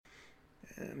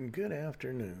And good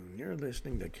afternoon. You're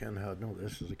listening to Ken Hudnall.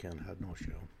 This is the Ken Hudnall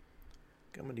Show.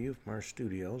 Coming to you from our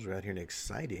studios right here in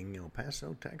exciting El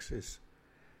Paso, Texas.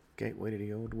 Gateway to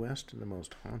the Old West and the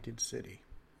most haunted city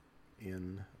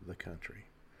in the country.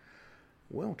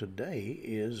 Well, today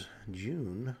is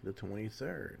June the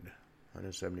 23rd,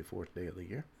 174th day of the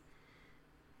year.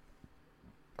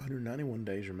 191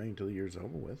 days remain till the year's over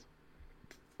with.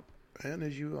 And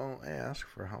as you all ask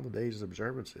for holidays and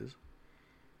observances,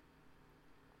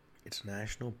 it's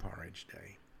National Porridge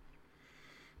Day,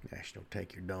 National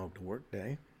Take Your Dog to Work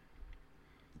Day,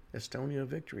 Estonia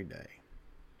Victory Day,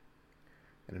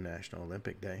 International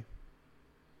Olympic Day,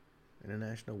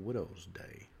 International Widows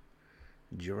Day,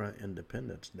 Jura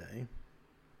Independence Day,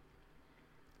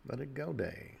 Let It Go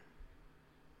Day,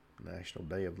 National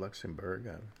Day of Luxembourg.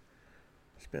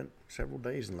 I spent several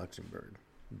days in Luxembourg.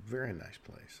 Very nice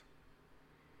place.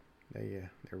 They're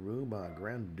ruled by a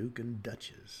Grand Duke and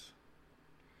Duchess.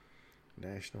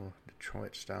 National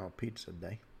Detroit-Style Pizza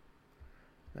Day,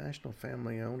 National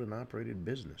Family-Owned and Operated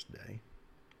Business Day,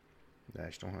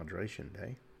 National Hydration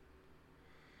Day,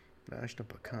 National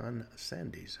Pecan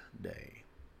Sandies Day,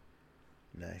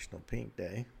 National Pink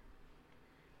Day,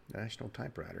 National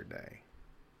Typewriter Day,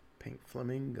 Pink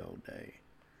Flamingo Day,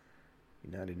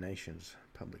 United Nations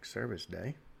Public Service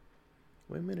Day,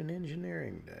 Women in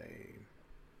Engineering Day.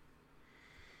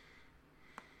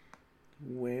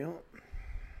 Well,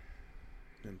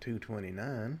 in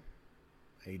 229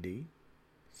 A.D.,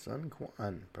 Sun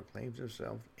Quan proclaims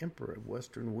himself Emperor of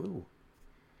Western Wu.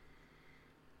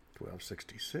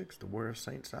 1266, the War of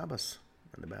St. Sabas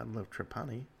and the Battle of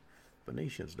Trapani.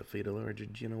 Phoenicians defeat a large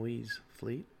Genoese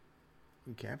fleet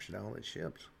and captured all its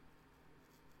ships.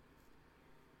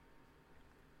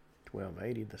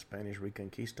 1280, the Spanish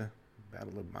Reconquista,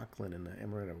 Battle of Maquen in the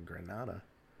Emirate of Granada.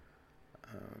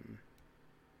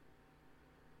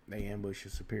 They ambush a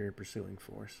superior pursuing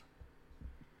force,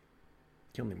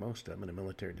 killing most of them in a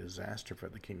military disaster for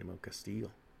the Kingdom of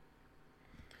Castile.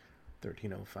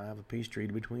 1305, a peace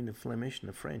treaty between the Flemish and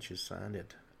the French is signed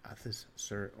at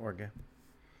Athis-sur-Orge.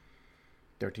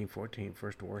 1314,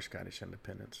 First War of Scottish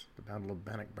Independence. The Battle of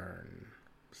Bannockburn,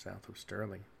 south of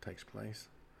Stirling, takes place.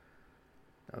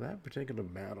 Now that particular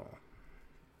battle,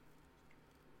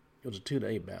 it was a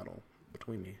 2-day battle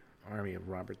between the army of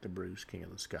Robert the Bruce, King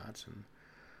of the Scots, and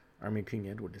Army of King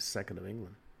Edward II of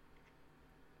England.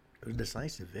 It was a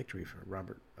decisive victory for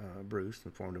Robert Bruce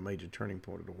and formed a major turning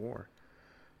point of the war,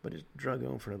 but it drug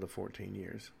on for another 14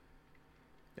 years,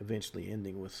 eventually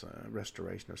ending with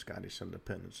restoration of Scottish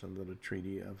independence under the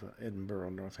Treaty of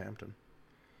Edinburgh-Northampton.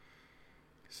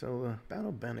 So the Battle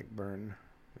of Bannockburn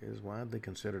is widely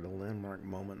considered a landmark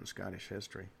moment in Scottish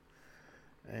history,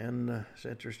 and it's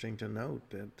interesting to note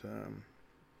that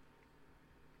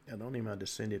not only am I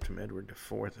descended from Edward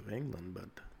IV of England, but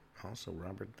also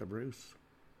Robert the Bruce.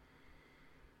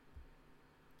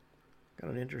 Got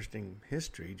an interesting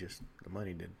history, just the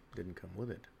money didn't come with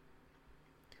it.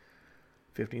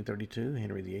 1532,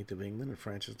 Henry VIII of England and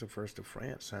Francis I of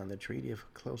France signed the Treaty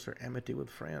of Closer Amity with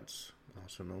France,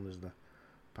 also known as the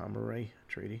Pomeroy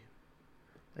Treaty.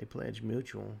 They pledged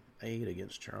mutual aid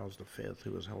against Charles V,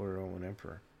 who was Holy Roman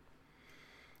Emperor.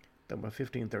 Though by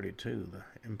 1532, the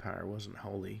empire wasn't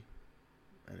holy,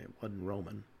 and it wasn't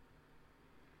Roman.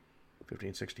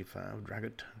 1565,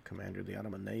 Dragut, commander of the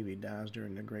Ottoman Navy, dies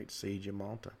during the Great Siege of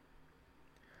Malta.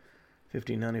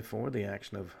 1594, the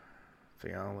action of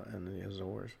Faial and the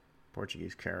Azores.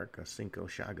 Portuguese carrack Cinco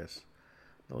Chagas,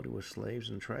 loaded with slaves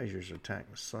and treasures, attacked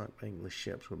and sunk English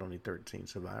ships with only 13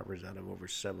 survivors out of over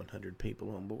 700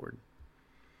 people on board.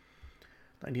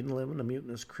 1911, the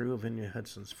mutinous crew of Henry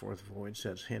Hudson's fourth voyage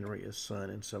sets Henry, his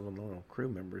son, and several loyal crew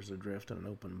members adrift in an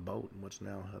open boat in what's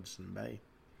now Hudson Bay.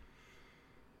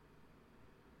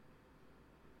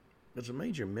 It's a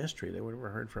major mystery they were never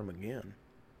heard from again.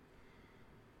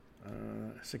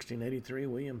 1683,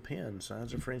 William Penn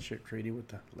signs a friendship treaty with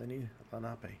the Lenni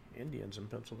Lenape Indians in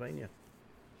Pennsylvania.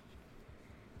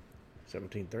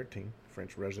 1713,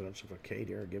 French residents of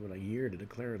Acadia are given a year to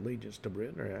declare allegiance to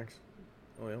Britain or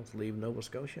leave Nova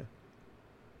Scotia.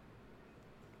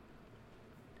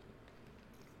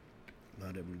 A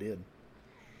lot of them did.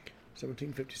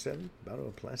 1757, Battle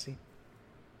of Plassey.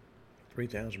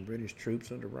 3,000 British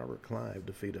troops under Robert Clive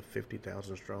defeat a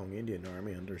 50,000-strong Indian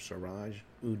army under Siraj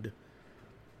ud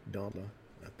Daulah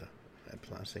at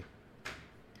Plassey.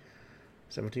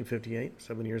 1758,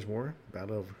 7 Years' War,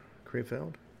 Battle of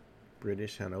Krefeld.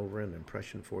 British, Hanover, and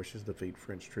Prussian forces defeat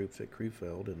French troops at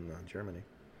Krefeld in Germany.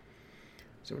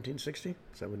 1760,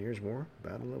 7 Years' War,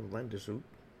 Battle of Landshut.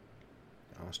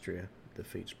 Austria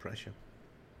defeats Prussia.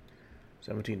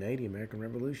 1780, American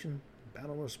Revolution,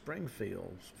 Battle of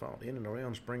Springfield, fought in and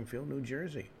around Springfield, New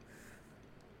Jersey.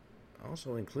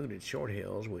 Also included Short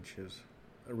Hills, which is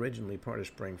originally part of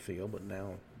Springfield, but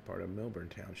now part of Milburn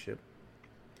Township.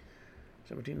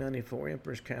 1794,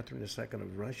 Empress Catherine II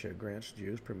of Russia grants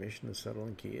Jews permission to settle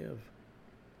in Kiev.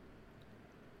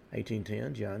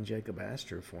 1810, John Jacob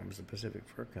Astor forms the Pacific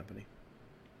Fur Company.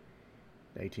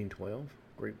 1812,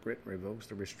 Great Britain revokes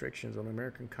the restrictions on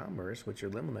American commerce, which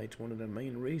eliminates one of the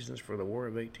main reasons for the War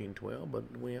of 1812, but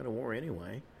we had a war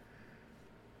anyway.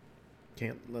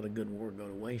 Can't let a good war go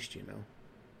to waste, you know.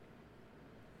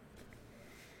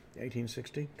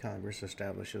 1860, Congress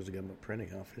establishes the government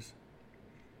printing office.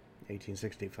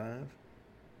 1865,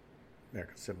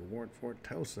 American Civil War at Fort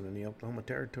Towson in the Oklahoma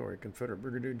Territory. Confederate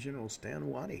Brigadier General Stan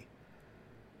Waddy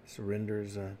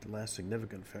surrenders the last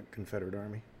significant Confederate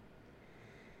army.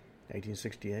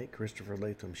 1868, Christopher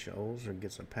Latham Sholes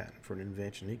gets a patent for an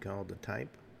invention he called the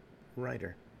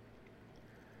typewriter.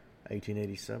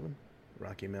 1887,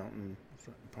 Rocky Mountain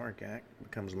Park Act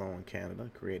becomes law in Canada,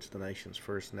 creates the nation's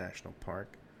first national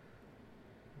park.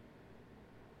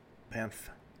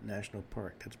 Banff National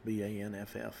Park, that's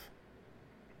BANFF.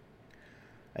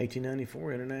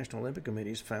 1894, International Olympic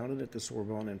Committee is founded at the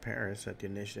Sorbonne in Paris at the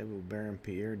initiative of Baron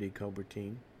Pierre de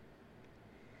Coubertin.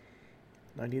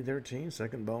 1913,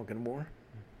 Second Balkan War.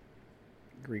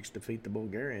 Greeks defeat the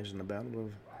Bulgarians in the Battle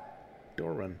of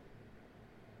Doran.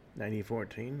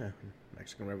 1914,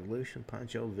 Mexican Revolution.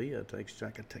 Pancho Villa takes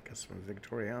Zacatecas from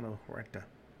Victoriano Huerta.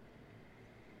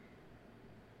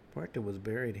 Huerta was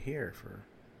buried here for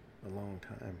a long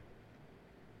time.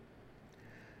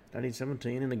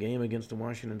 1917, in the game against the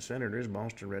Washington Senators,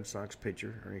 Boston Red Sox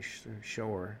pitcher Ernie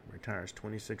Shore retires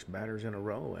 26 batters in a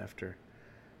row after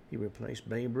he replaced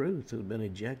Babe Ruth, who had been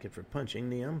ejected for punching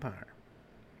the umpire.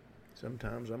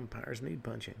 Sometimes umpires need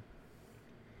punching.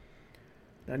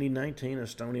 1919,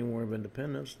 Estonian War of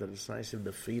Independence, the decisive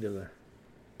defeat of the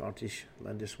Baltisch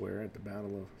Landeswehr at the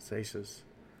Battle of Saisas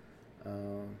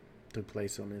took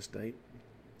place on this date.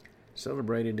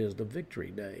 Celebrated as the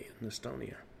Victory Day in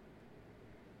Estonia.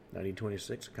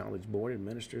 1926, College Board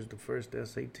administers the first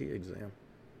SAT exam.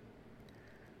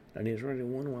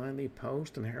 1931, Wiley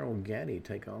Post and Harold Gatty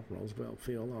take off Roosevelt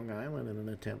Field, Long Island in an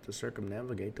attempt to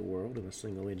circumnavigate the world in a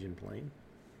single-engine plane.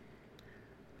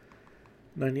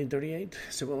 1938,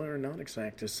 Civil Aeronautics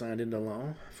Act is signed into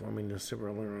law, forming the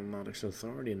Civil Aeronautics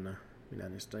Authority in the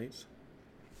United States.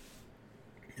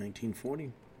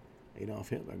 1940, Adolf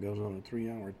Hitler goes on a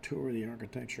 3-hour tour of the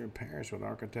architecture of Paris with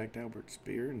architect Albert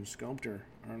Speer and sculptor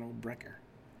Arnold Brecker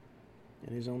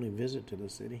in his only visit to the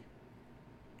city.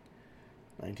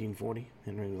 1940,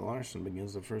 Henry Larson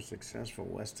begins the first successful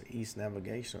west-to-east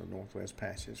navigation of Northwest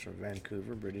Passage from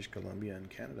Vancouver, British Columbia, and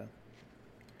Canada.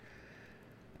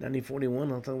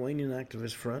 1941, Lithuanian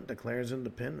Activist Front declares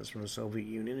independence from the Soviet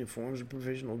Union and forms a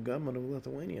provisional government of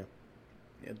Lithuania.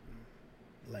 It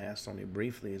lasts only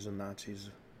briefly as the Nazis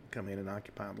come in and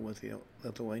occupy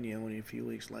Lithuania only a few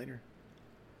weeks later.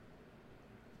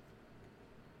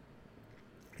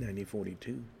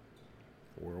 1942,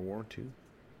 World War II.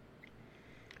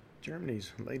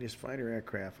 Germany's latest fighter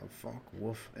aircraft, a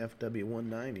Focke-Wulf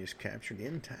FW-190, is captured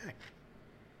intact.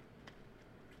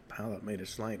 Pilot made a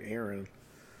slight error and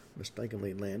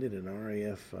mistakenly landed in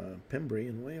RAF Pembrey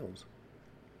in Wales.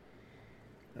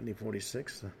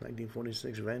 1946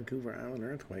 Vancouver Island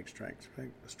earthquake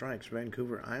strikes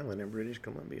Vancouver Island in British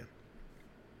Columbia.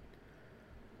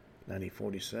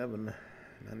 1947,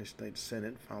 United States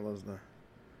Senate follows the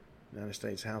United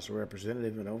States House of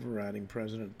Representatives in overriding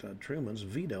President Truman's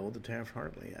veto of the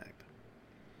Taft-Hartley Act.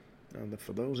 Now,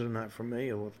 for those that are not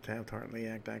familiar with what the Taft-Hartley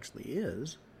Act actually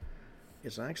is,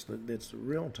 its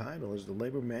real title is the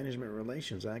Labor Management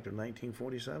Relations Act of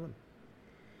 1947.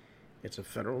 It's a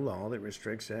federal law that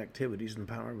restricts the activities and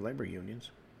power of labor unions.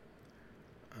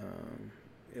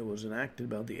 It was enacted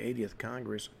by the 80th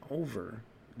Congress over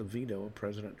the veto of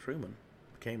President Truman.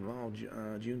 It became law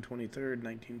June 23,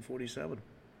 1947.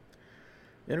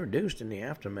 Introduced in the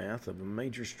aftermath of a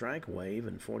major strike wave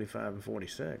in 45 and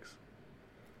 46.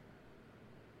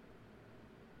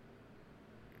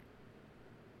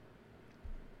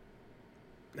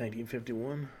 In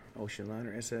 1951, ocean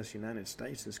liner SS United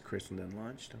States is christened and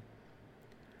launched.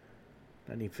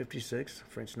 1956,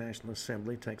 French National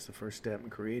Assembly takes the first step in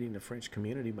creating the French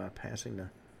community by passing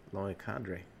the Loi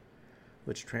Cadre,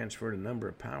 which transferred a number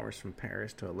of powers from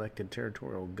Paris to elected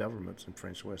territorial governments in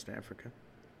French West Africa.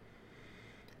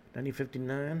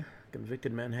 1959,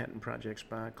 convicted Manhattan Project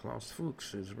spy Klaus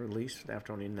Fuchs is released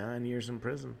after only 9 years in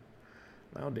prison,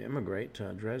 allowed to immigrate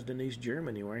to Dresden, East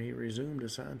Germany, where he resumed a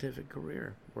scientific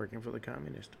career working for the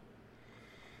communists.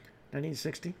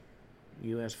 1960,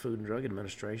 U.S. Food and Drug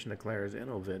Administration declares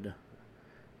Inovid to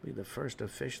be the first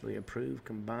officially approved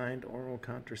combined oral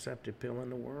contraceptive pill in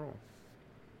the world.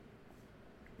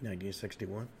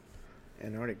 1961.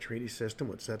 Antarctic Treaty System,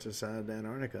 which sets aside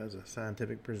Antarctica as a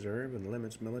scientific preserve and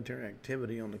limits military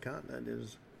activity on the continent,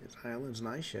 its islands and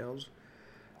ice shelves,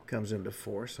 comes into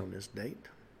force on this date.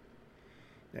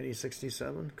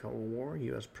 1967, Cold War,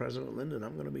 U.S. President Lyndon,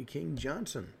 I'm going to be King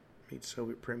Johnson, meets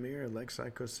Soviet Premier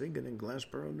Alexei Kosygin in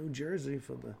Glassboro, New Jersey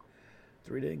for the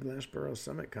 3-day Glassboro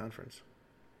Summit Conference.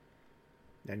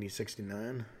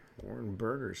 1969, Warren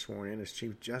Burger sworn in as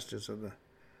Chief Justice of the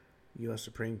U.S.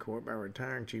 Supreme Court by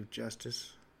retiring Chief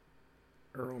Justice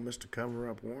Earl Mr.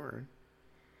 Cover-Up Warren.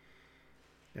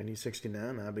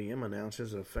 1969, IBM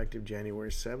announces effective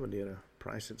January 70 to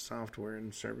price its software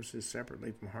and services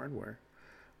separately from hardware,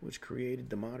 which created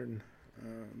the modern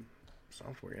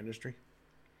software industry.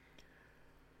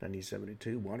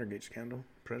 1972, Watergate scandal.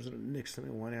 President Nixon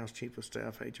and White House Chief of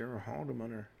Staff H.R.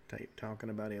 Haldeman are taped talking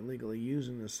about illegally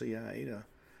using the CIA to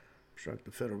obstruct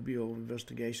the Federal Bureau of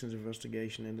Investigation's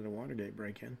investigation into the Watergate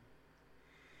break-in.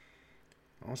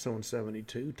 Also in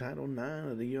 72, Title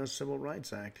IX of the U.S. Civil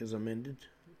Rights Act is amended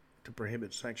to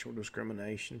prohibit sexual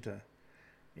discrimination to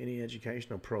any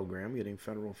educational program getting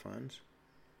federal funds.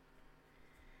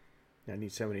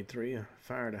 1973, a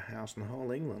fire at a house in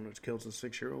Hull, England, which kills a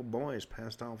 6-year-old boy, is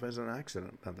passed off as an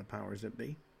accident by the powers that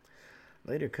be.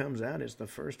 Later comes out it's the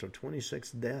first of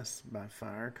 26 deaths by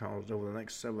fire caused over the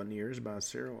next 7 years by a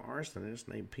serial arsonist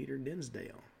named Peter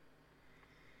Dinsdale.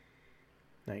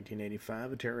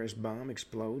 1985, a terrorist bomb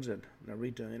explodes at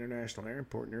Narita International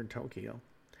Airport near Tokyo.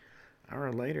 An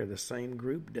hour later, the same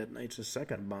group detonates a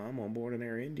second bomb on board an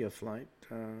Air India Flight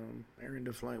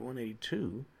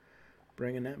 182,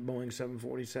 bringing that Boeing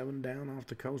 747 down off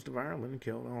the coast of Ireland and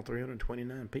killed all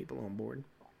 329 people on board.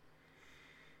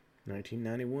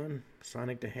 1991,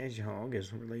 Sonic the Hedgehog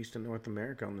is released in North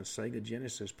America on the Sega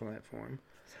Genesis platform.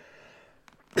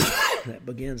 That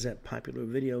begins that popular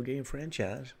video game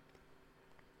franchise.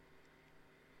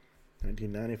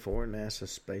 1994, NASA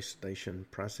Space Station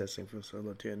Processing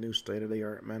Facility, a new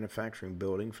state-of-the-art manufacturing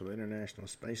building for the International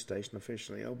Space Station,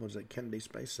 officially opens at Kennedy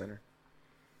Space Center.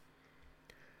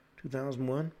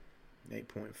 2001,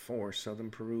 8.4 southern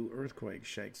Peru earthquake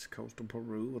shakes coastal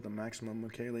Peru with a maximum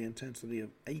Mercalli intensity of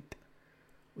 8,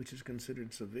 which is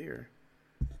considered severe.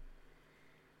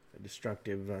 A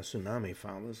destructive tsunami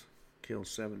follows,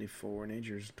 kills 74 and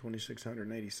injures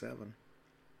 2,687.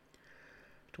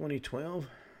 2012,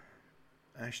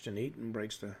 Ashton Eaton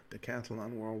breaks the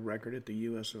decathlon world record at the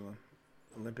U.S.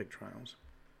 Olympic trials.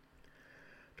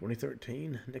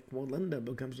 2013, Nick Wallenda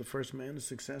becomes the first man to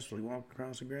successfully walk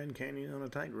across the Grand Canyon on a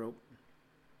tightrope.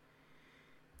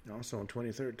 Also in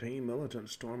 2013,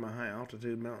 militants storm a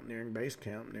high-altitude mountaineering base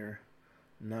camp near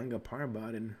Nanga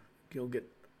Parbat in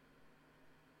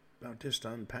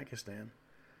Gilgit-Baltistan, Pakistan.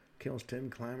 Kills 10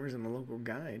 climbers and a local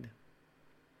guide.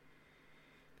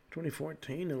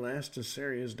 2014, the last of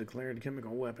Syria's declared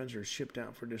chemical weapons are shipped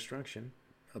out for destruction,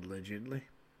 allegedly.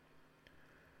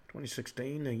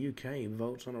 2016, the UK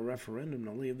votes on a referendum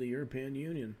to leave the European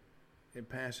Union. It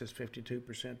passes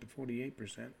 52% to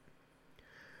 48%.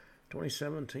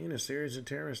 2017, a series of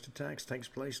terrorist attacks takes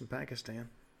place in Pakistan.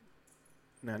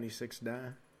 96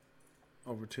 die.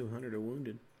 Over 200 are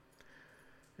wounded.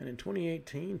 And in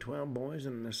 2018, 12 boys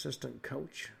and an assistant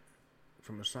coach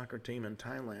from a soccer team in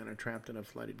Thailand are trapped in a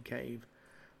flooded cave,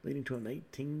 leading to an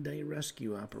 18-day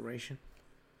rescue operation.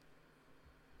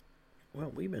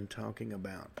 Well, we've been talking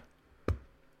about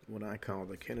what I call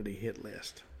the Kenedy Hit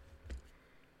List.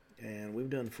 And we've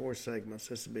done 4 segments.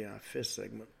 This will be our 5th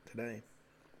segment today.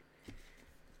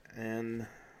 And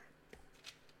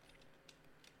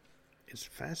it's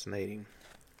fascinating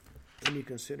when you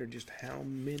consider just how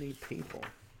many people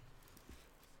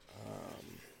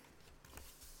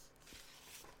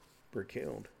were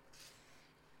killed.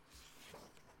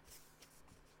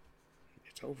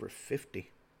 It's over 50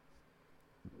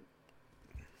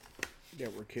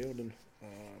 that were killed in,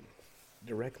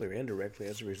 directly or indirectly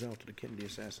as a result of the Kennedy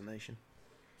assassination.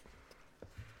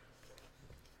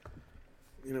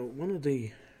 You know, one of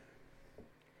the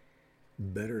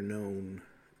better known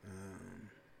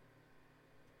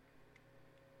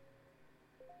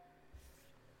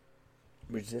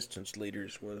resistance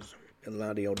leaders was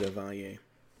Eladio del Valle.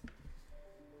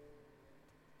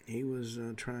 He was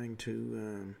trying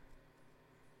to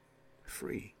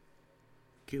free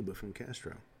Cuba from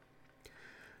Castro.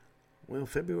 Well,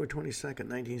 February 22nd,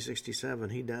 1967,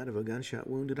 he died of a gunshot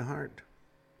wound to the heart,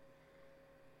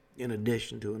 in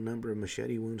addition to a number of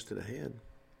machete wounds to the head.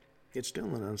 It's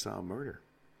still an unsolved murder.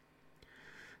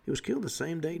 He was killed the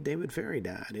same day David Ferrie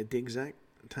died, at the exact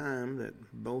time that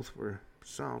both were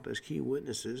sought as key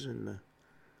witnesses in the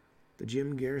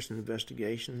Jim Garrison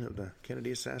investigation of the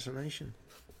Kennedy assassination.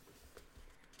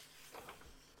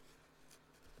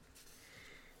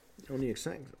 On the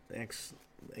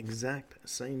exact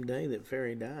same day that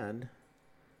Ferrie died,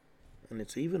 and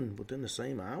it's even within the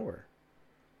same hour,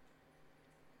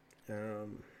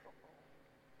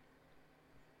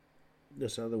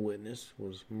 this other witness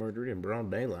was murdered in broad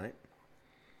daylight.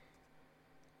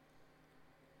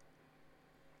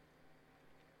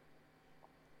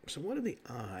 So what are the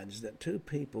odds that two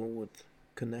people with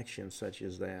connections such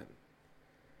as that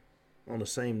on the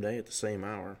same day at the same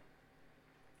hour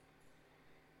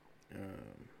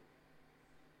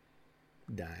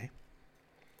die?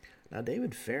 Now,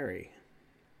 David Ferrie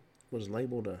was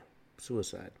labeled a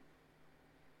suicide.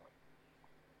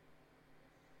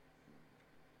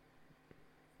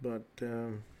 But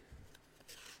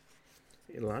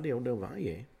Eladio Del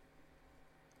Valle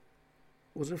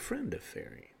was a friend of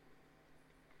Ferrie.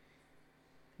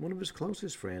 One of his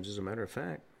closest friends, as a matter of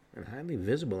fact, and highly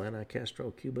visible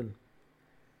anti-Castro Cuban,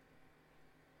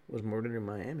 was murdered in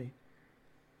Miami.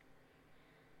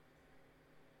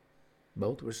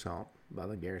 Both were sought by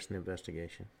the Garrison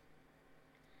investigation.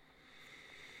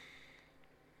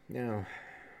 Now,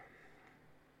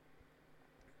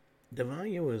 Del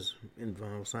Valle was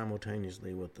involved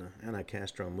simultaneously with the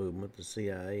anti-Castro movement, the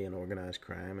CIA, and organized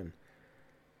crime, and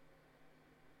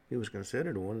he was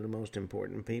considered one of the most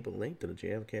important people linked to the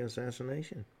JFK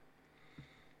assassination.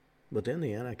 Within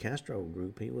the anti-Castro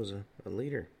group, he was a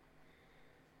leader.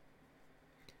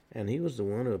 And he was the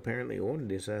one who apparently ordered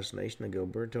the assassination of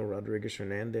Gilberto Rodriguez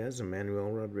Hernandez and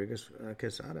Manuel Rodriguez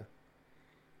Quesada,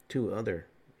 two other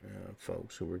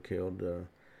folks who were killed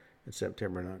in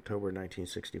September and October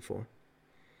 1964.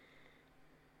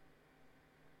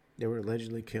 They were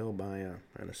allegedly killed by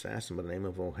an assassin by the name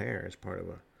of O'Hare as part of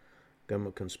a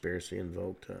government conspiracy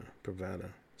invoked to provide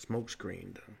a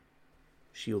smokescreen to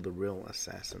shield the real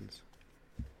assassins.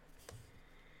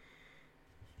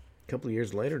 A couple of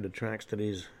years later, the tracks to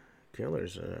these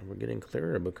killers were getting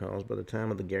clearer because by the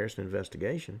time of the Garrison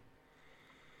investigation,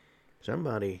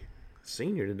 somebody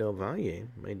senior to Del Valle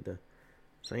made the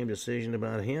same decision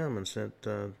about him and sent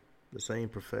the same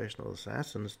professional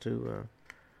assassins to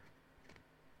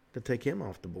take him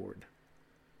off the board.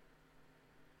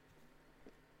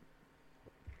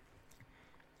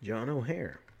 John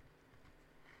O'Hare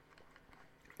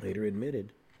later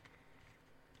admitted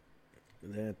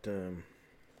that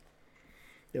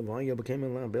Del Valle became a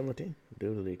liability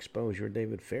due to the exposure of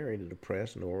David Ferrie to the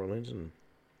press in New Orleans, and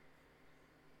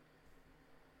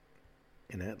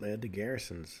that led to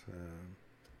Garrison's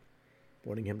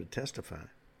wanting him to testify.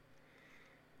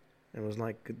 It was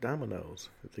like dominoes.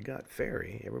 If they got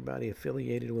Ferrie, everybody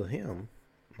affiliated with him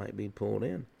might be pulled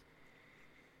in.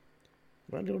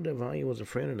 Ronald Del Valle was a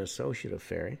friend and associate of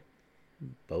Ferrie,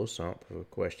 both sought for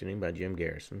questioning by Jim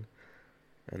Garrison,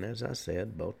 and as I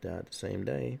said, both died the same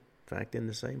day, in fact, in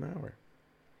the same hour.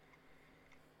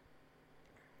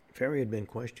 Ferrie had been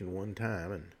questioned one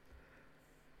time, and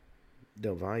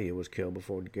Del Valle was killed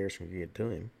before Garrison could get to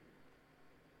him.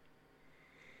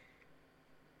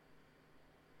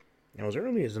 Now, as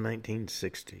early as the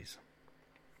 1960s,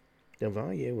 Del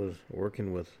Valle was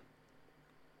working with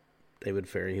David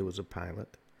Ferrie. He was a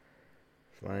pilot,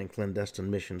 flying clandestine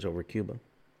missions over Cuba.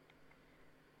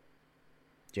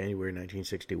 January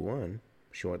 1961,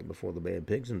 shortly before the Bay of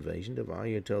Pigs invasion, Del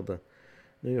Valle told the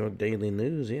New York Daily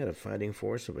News he had a fighting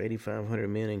force of 8,500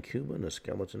 men in Cuba and a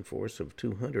skeleton force of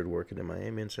 200 working in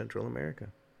Miami and Central America.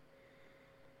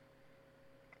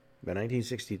 By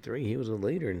 1963, he was a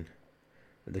leader in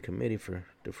the Committee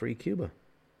to Free Cuba.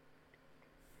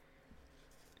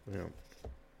 Well,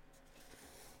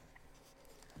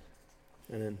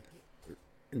 and an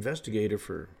investigator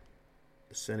for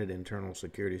the Senate Internal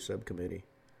Security Subcommittee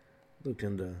looked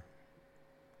into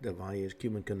Del Valle's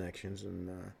Cuban connections and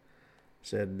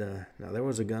said, now there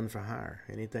was a gun for hire.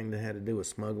 Anything that had to do with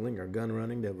smuggling or gun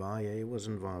running, Del Valle was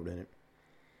involved in it.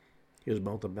 He was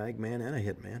both a bagman and a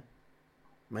hitman,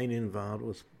 mainly involved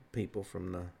with people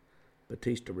from the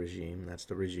Batista regime. That's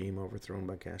the regime overthrown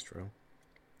by Castro.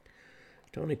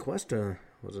 Tony Cuesta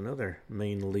was another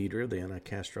main leader of the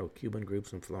anti-Castro Cuban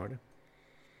groups in Florida,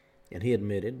 and he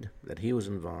admitted that he was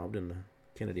involved in the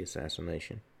Kennedy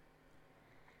assassination.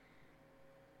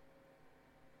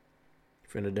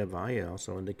 Friend of Del Valle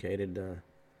also indicated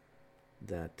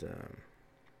that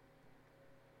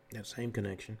same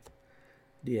connection.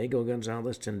 Diego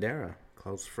Gonzalez Tendera,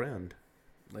 close friend,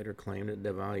 later claimed that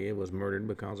Del Valle was murdered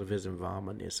because of his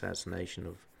involvement in the assassination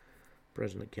of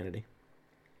President Kennedy.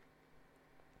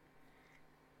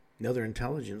 Another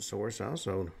intelligence source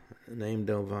also named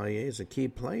Duvalier as a key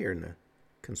player in the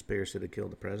conspiracy to kill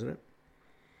the president.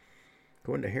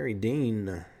 According to Harry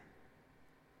Dean,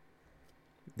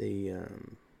 the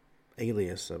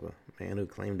alias of a man who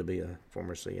claimed to be a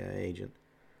former CIA agent,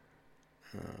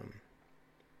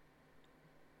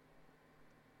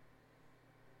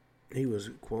 he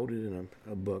was quoted in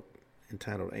a book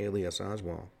entitled Alias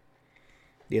Oswald.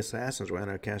 The assassins ran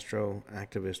a Castro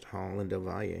activist hall in Del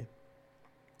Valle,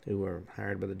 who were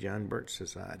hired by the John Birch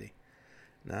Society.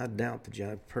 Now,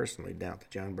 I personally doubt the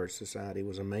John Birch Society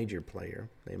was a major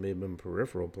player. They may have been a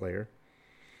peripheral player.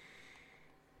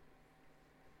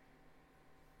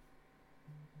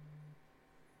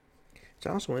 It's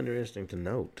also interesting to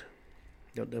note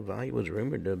that Del Valle was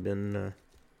rumored to have been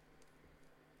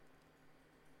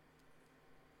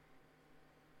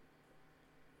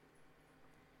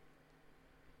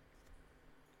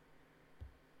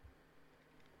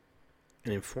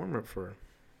an informant for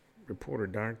reporter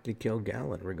Dorothy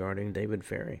Kilgallen regarding David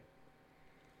Ferrie,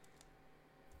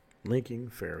 linking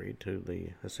Ferrie to the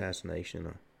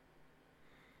assassination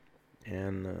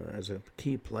and as a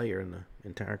key player in the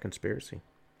entire conspiracy.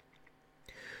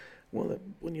 Well,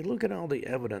 when you look at all the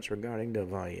evidence regarding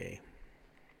Duvalier,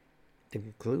 the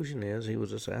conclusion is he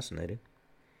was assassinated.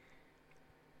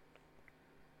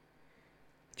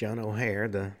 John O'Hare,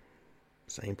 the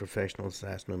same professional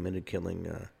assassin, admitted killing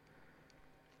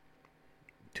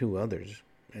two others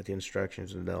at the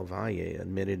instructions of Del Valle,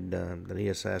 admitted that he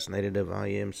assassinated Del Valle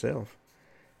himself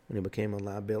when he became a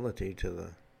liability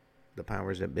to the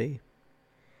powers that be.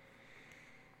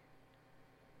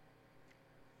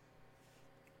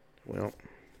 Well,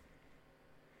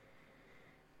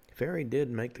 Ferrie did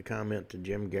make the comment to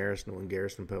Jim Garrison when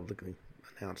Garrison publicly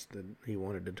announced that he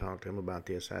wanted to talk to him about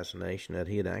the assassination, that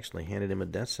he had actually handed him a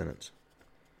death sentence.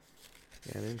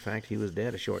 And in fact, he was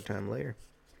dead a short time later.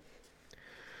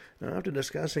 Now, after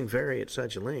discussing Ferrie at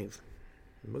such length,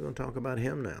 we're going to talk about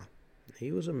him now.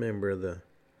 He was a member of the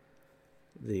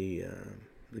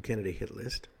Kenedy Hit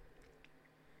List.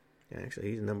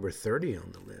 Actually, he's number 30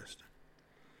 on the list.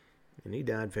 And he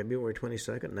died February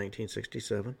 22nd,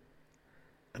 1967,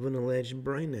 of an alleged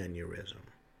brain aneurysm.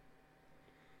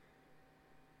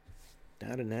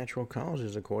 Died of natural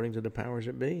causes, according to the powers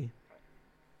that be.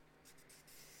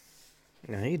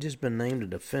 Now, he'd just been named a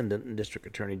defendant in District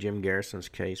Attorney Jim Garrison's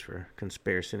case for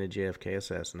conspiracy in the JFK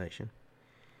assassination.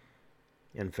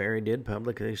 And Ferrie did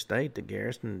publicly state that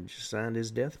Garrison just signed his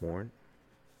death warrant.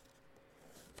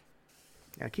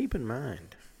 Now, keep in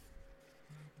mind,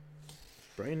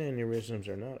 brain aneurysms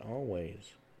are not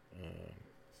always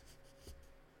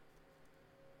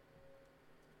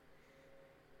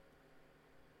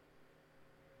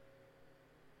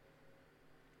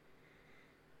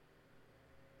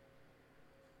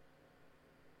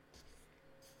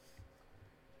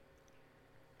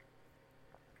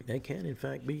they can, in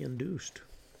fact, be induced.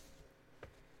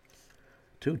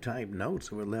 2 typed notes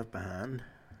were left behind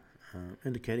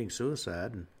indicating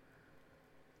suicide.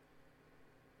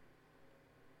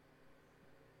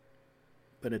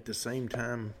 But at the same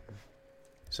time,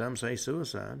 some say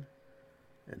suicide.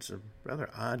 It's a rather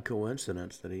odd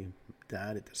coincidence that he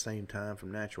died at the same time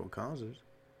from natural causes,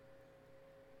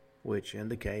 which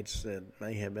indicates that it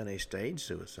may have been a staged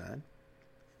suicide.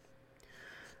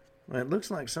 Well, it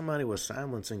looks like somebody was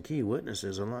silencing key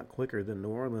witnesses a lot quicker than New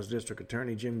Orleans District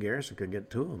Attorney Jim Garrison could get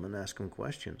to them and ask them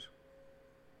questions.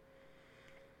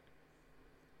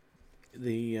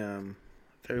 The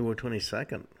February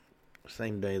 22nd,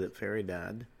 same day that Ferrie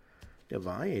died,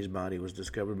 Duvalier's body was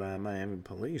discovered by Miami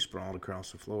police sprawled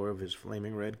across the floor of his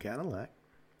flaming red Cadillac.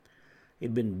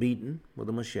 He'd been beaten with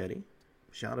a machete,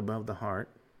 shot above the heart,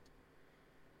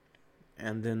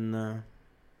 and then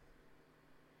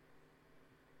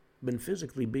been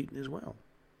physically beaten as well.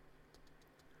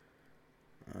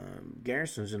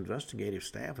 Garrison's investigative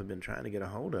staff had been trying to get a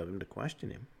hold of him to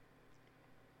question him.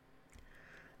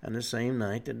 And the same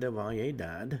night that Duvalier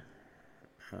died,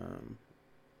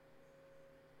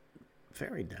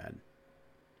 Ferrie died.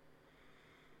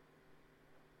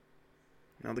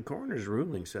 Now, the coroner's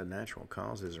ruling said natural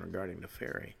causes regarding the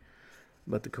Ferrie,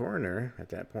 but the coroner, at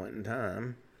that point in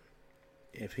time,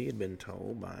 if he had been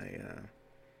told by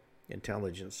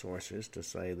intelligence sources to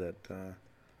say that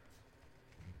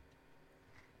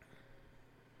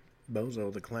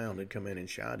Bozo the Clown had come in and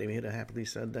shot him, he'd have happily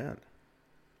said that.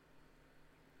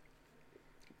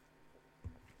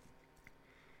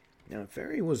 Now,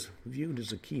 Ferrie was viewed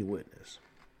as a key witness.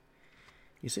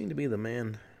 He seemed to be the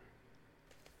man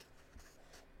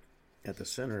at the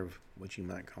center of what you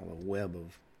might call a web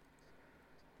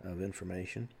of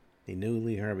information. He knew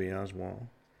Lee Harvey Oswald,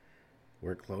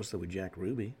 worked closely with Jack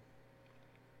Ruby,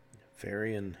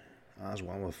 Ferry and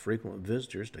Oswald were frequent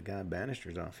visitors to Guy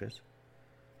Bannister's office.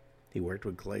 He worked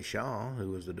with Clay Shaw,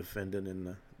 who was the defendant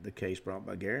in the case brought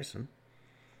by Garrison.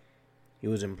 He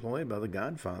was employed by the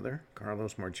Godfather,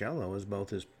 Carlos Marcello, as both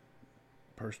his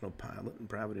personal pilot and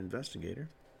private investigator.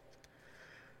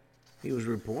 He was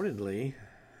reportedly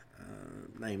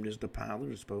named as the pilot who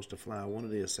was supposed to fly one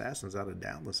of the assassins out of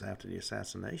Dallas after the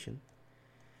assassination.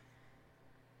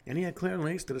 And he had clear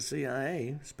links to the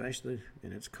CIA, especially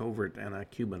in its covert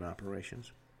anti-Cuban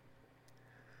operations.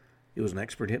 He was an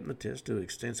expert hypnotist who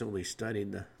extensively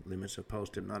studied the limits of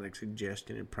post-hypnotic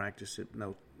suggestion and practiced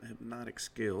hypnotic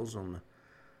skills on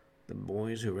the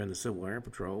boys who were in the Civil Air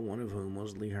Patrol, one of whom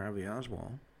was Lee Harvey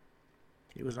Oswald.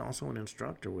 He was also an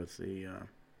instructor with the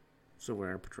Civil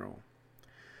Air Patrol.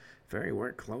 Ferry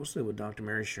worked closely with Dr.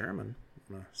 Mary Sherman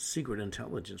on a secret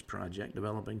intelligence project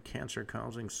developing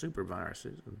cancer-causing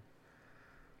superviruses. And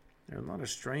there are a lot of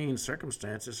strange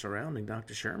circumstances surrounding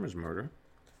Dr. Sherman's murder.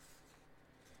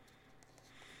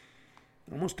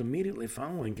 Almost immediately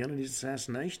following Kennedy's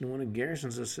assassination, one of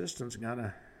Garrison's assistants got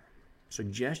a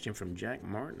suggestion from Jack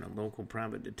Martin, a local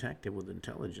private detective with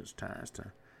intelligence ties,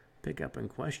 to pick up and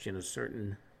question a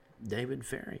certain David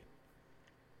Ferry.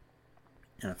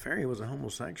 Now, Ferry was a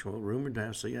homosexual, rumored to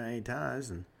have CIA ties,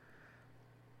 and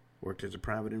worked as a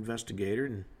private investigator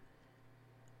and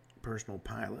personal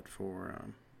pilot for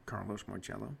Carlos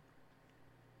Marcello.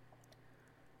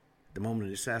 At the moment of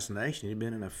the assassination, he'd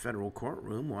been in a federal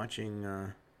courtroom watching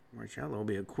Marcello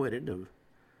be acquitted of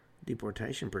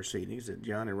deportation proceedings that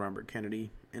John and Robert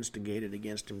Kennedy instigated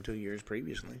against him 2 years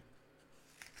previously.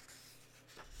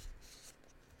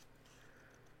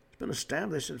 It's been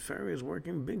established that Ferry is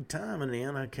working big time in the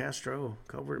anti-Castro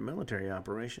covert military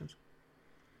operations.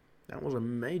 That was a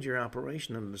major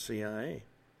operation under the CIA.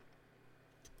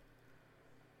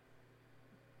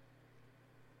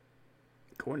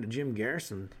 According to Jim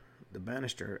Garrison, the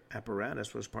Bannister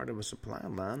apparatus was part of a supply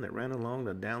line that ran along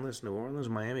the Dallas, New Orleans,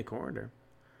 Miami corridor.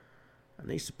 And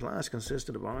these supplies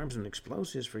consisted of arms and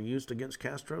explosives for use against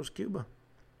Castro's Cuba.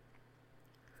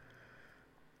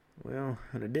 Well,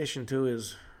 in addition to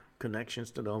his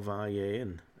connections to Del Valle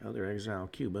and other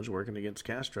exiled Cubans working against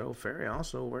Castro, Ferry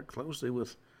also worked closely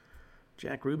with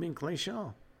Jack Ruby and Clay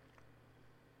Shaw.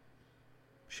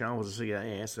 Shaw was a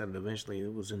CIA asset and eventually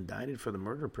was indicted for the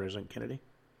murder of President Kennedy.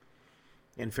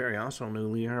 And Ferry also knew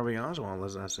Lee Harvey Oswald,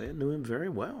 as I said, knew him very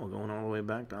well, going all the way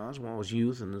back to Oswald's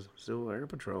youth in the Civil Air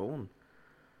Patrol,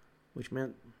 which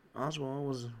meant Oswald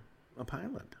was a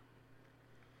pilot.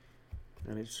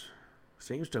 And it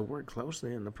seems to have worked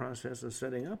closely in the process of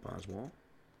setting up Oswald.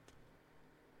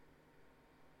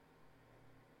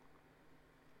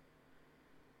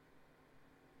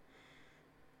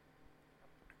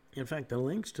 In fact, the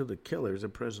links to the killers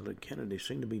of President Kennedy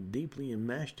seem to be deeply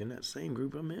enmeshed in that same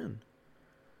group of men.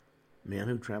 Men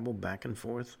who traveled back and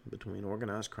forth between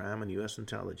organized crime and U.S.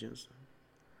 intelligence,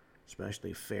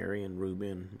 especially Ferry and Ruby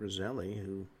and Roselli,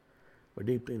 who were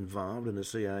deeply involved in the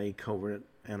CIA covert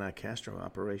anti-Castro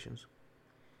operations.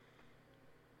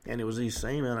 And it was these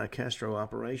same anti-Castro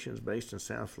operations based in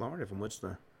South Florida from which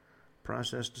the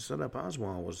process to set up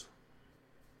Oswald was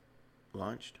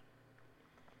launched.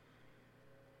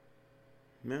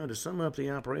 Now, to sum up the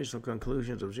operational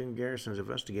conclusions of Jim Garrison's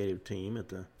investigative team at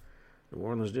the New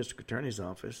Orleans District Attorney's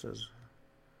Office, as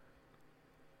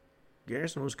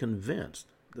Garrison was convinced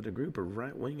that a group of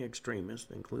right-wing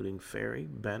extremists, including Ferry,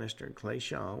 Bannister, and Clay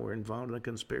Shaw, were involved in a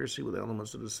conspiracy with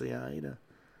elements of the CIA to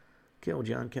kill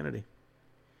John Kennedy.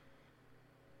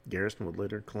 Garrison would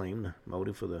later claim the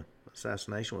motive for the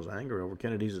assassination was anger over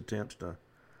Kennedy's attempts to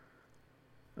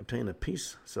obtain a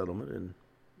peace settlement in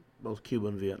both Cuba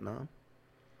and Vietnam.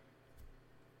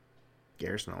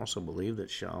 Garrison also believed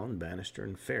that Shaw and Bannister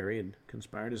and Ferry had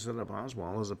conspired to set up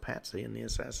Oswald as a patsy in the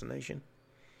assassination.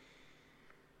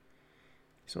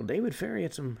 So David Ferry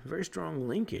had some very strong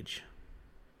linkage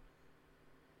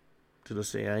to the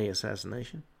CIA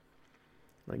assassination.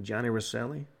 Like Johnny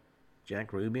Rosselli,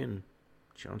 Jack Ruby, and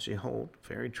Chauncey Holt,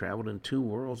 Ferry traveled in two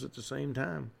worlds at the same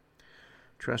time.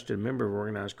 Trusted member of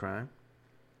organized crime.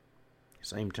 At the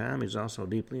same time, he's also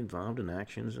deeply involved in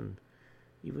actions and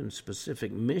even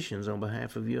specific missions on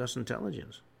behalf of U.S.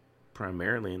 intelligence,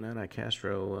 primarily in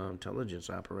anti-Castro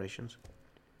intelligence operations.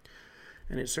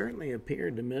 And it certainly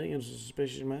appeared to millions of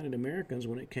suspicious-minded Americans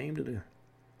when it came to the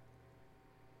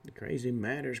crazy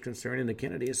matters concerning the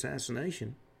Kennedy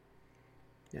assassination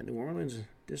that New Orleans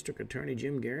District Attorney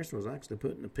Jim Garrison was actually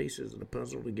putting the pieces of the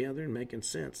puzzle together and making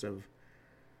sense of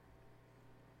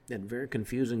that very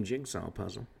confusing jigsaw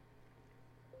puzzle.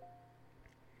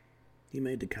 He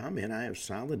made the comment, "I have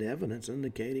solid evidence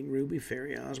indicating Ruby,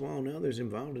 Ferry, Oswald, and others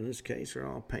involved in this case are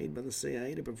all paid by the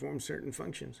CIA to perform certain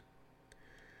functions.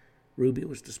 Ruby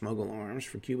was to smuggle arms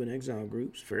for Cuban exile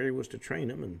groups, Ferry was to train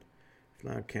them and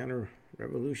fly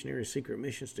counter-revolutionary secret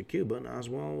missions to Cuba, and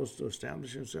Oswald was to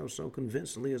establish himself so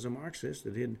convincingly as a Marxist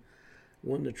that he'd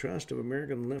won the trust of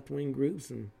American left-wing groups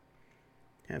and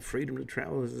have freedom to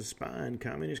travel as a spy in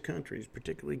communist countries,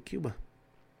 particularly Cuba."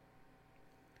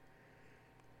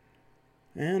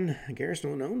 And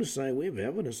Garrison went on to say, "We have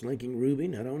evidence linking Ruby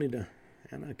not only to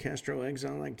anti-Castro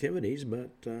exile activities,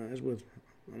 but, as with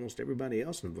almost everybody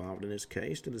else involved in this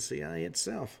case, to the CIA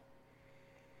itself.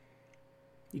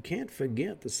 You can't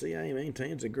forget the CIA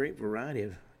maintains a great variety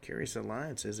of curious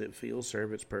alliances it feels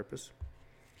serve its purpose.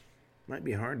 Might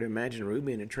be hard to imagine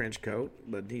Ruby in a trench coat,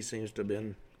 but he seems to have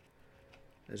been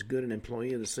as good an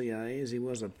employee of the CIA as he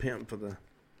was a pimp for the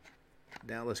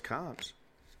Dallas cops.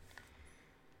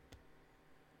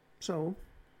 So,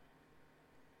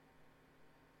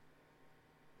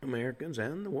 Americans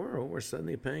and the world were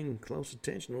suddenly paying close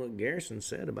attention to what Garrison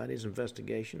said about his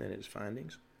investigation and its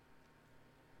findings.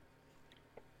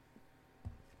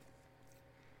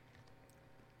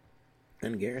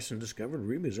 And Garrison discovered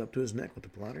Ruby was up to his neck with the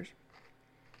plotters.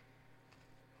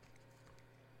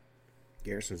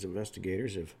 Garrison's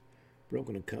investigators have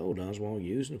broken a code Oswald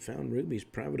used and found Ruby's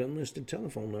private unlisted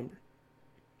telephone number,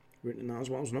 written in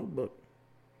Oswald's notebook.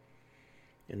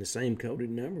 And the same coded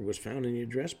number was found in the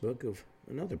address book of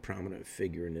another prominent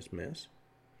figure in this mess.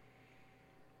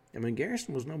 I mean,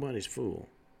 Garrison was nobody's fool.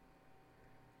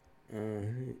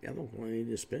 Eloquently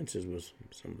dispenses with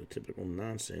some of the typical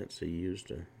nonsense he used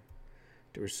to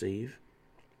receive.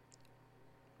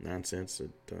 Nonsense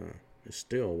that is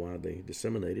still widely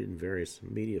disseminated in various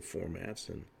media formats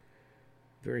and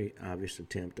very obvious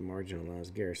attempt to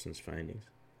marginalize Garrison's findings.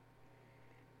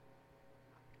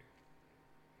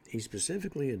 He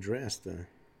specifically addressed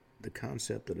the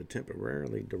concept of a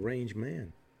temporarily deranged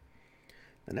man.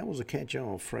 And that was a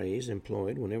catch-all phrase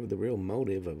employed whenever the real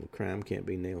motive of a crime can't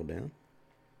be nailed down.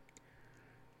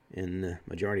 In the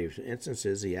majority of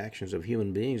instances, the actions of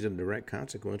human beings are the direct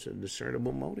consequence of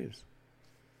discernible motives.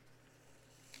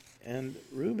 And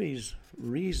Ruby's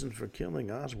reason for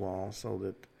killing Oswald so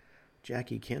that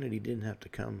Jackie Kennedy didn't have to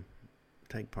come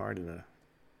take part in a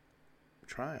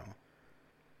trial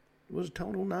was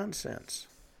total nonsense.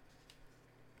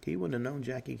 He wouldn't have known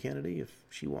Jackie Kennedy if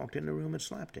she walked in the room and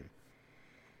slapped him.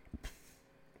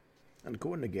 And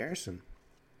according to Garrison,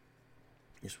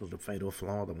 this was the fatal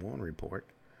flaw of the Warren report.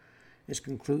 His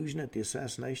conclusion that the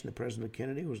assassination of President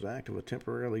Kennedy was the act of a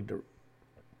temporarily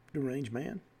deranged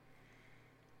man,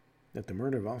 that the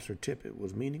murder of Officer Tippit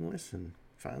was meaningless, and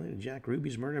finally that Jack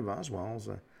Ruby's murder of Oswald was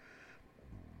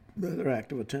another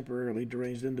act of a temporarily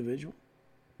deranged individual.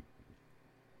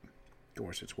 Of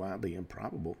course, it's wildly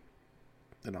improbable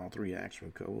that all three acts were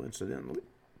coincidentally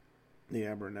the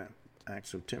aberrant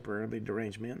acts of temporarily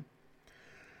deranged men,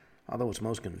 although it's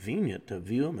most convenient to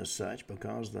view them as such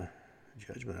because the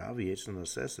judgment obviates the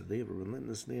necessity of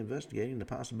relentlessly investigating the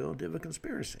possibility of a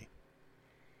conspiracy.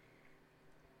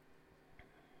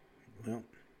 Well,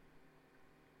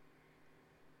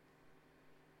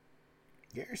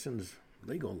 Garrison's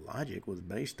legal logic was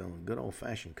based on good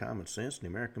old-fashioned common sense, and the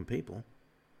American people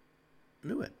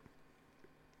knew it.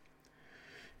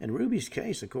 In Ruby's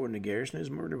case, according to Garrison, his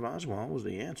murder of Oswald was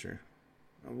the answer.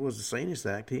 It was the sanest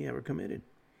act he ever committed.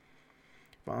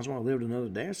 If Oswald lived another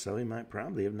day or so, he might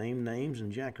probably have named names,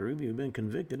 and Jack Ruby would have been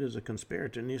convicted as a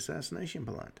conspirator in the assassination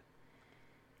plot.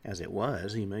 As it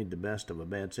was, he made the best of a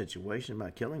bad situation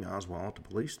by killing Oswald at the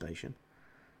police station,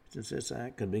 since this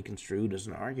act could be construed as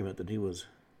an argument that he was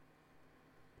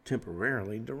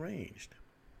temporarily deranged.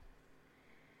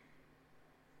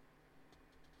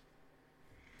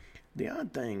 The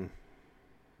odd thing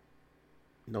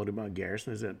noted by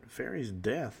Garrison is that Ferry's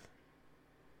death,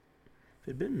 if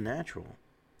it had been natural,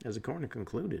 as the coroner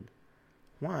concluded,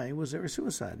 why was there a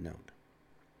suicide note?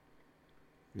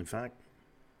 In fact,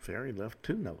 Ferry left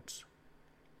 2 notes.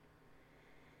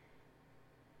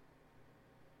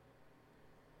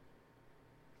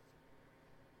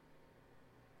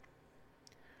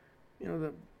 You know,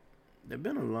 there have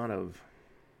been a lot of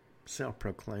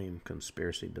self-proclaimed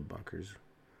conspiracy debunkers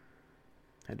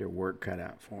had their work cut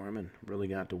out for them and really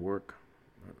got to work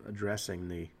addressing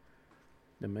the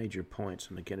major points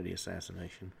in the Kennedy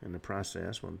assassination. In the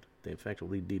process, what they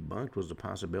effectively debunked was the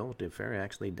possibility that Ferry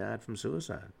actually died from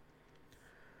suicide.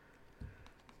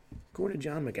 According to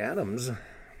John McAdams,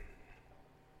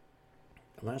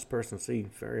 the last person to see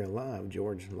Ferry alive,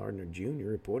 George Lardner Jr.,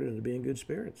 reported him to be in good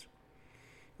spirits.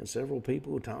 And several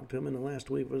people who talked to him in the last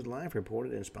week of his life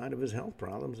reported in spite of his health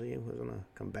problems, he was in a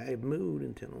combative mood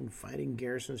intent on fighting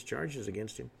Garrison's charges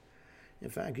against him.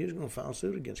 In fact, he was going to file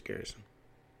suit against Garrison.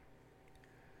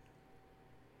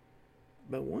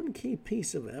 But one key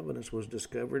piece of evidence was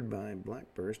discovered by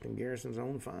Blackburst in Garrison's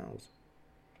own files.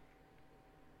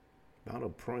 A bottle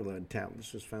of Proilud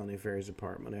tablets was found in Ferry's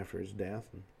apartment after his death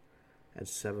and had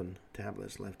 7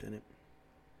 tablets left in it.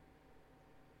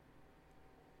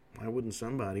 Why wouldn't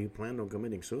somebody who planned on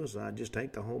committing suicide just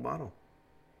take the whole bottle?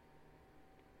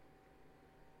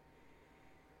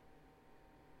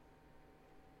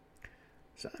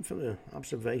 Aside from the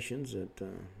observations that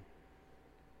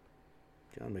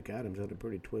John McAdams had a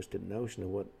pretty twisted notion of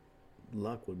what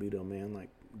luck would be to a man like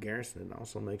Garrison, it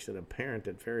also makes it apparent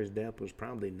that Ferry's death was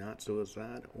probably not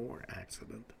suicide or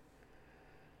accident.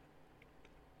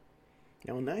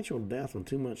 Now, a natural death on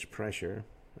too much pressure,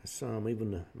 as some,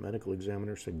 even the medical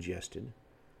examiner, suggested,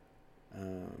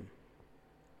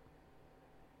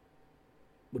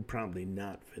 would probably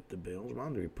not fit the bills.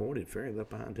 On the reported, Ferry left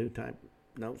behind 2 type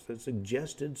notes that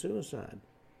suggested suicide.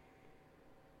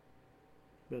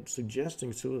 But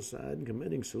suggesting suicide and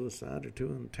committing suicide are 2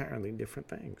 entirely different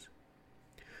things.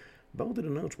 Both of the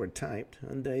notes were typed,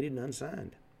 undated, and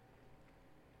unsigned.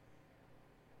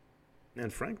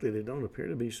 And frankly, they don't appear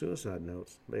to be suicide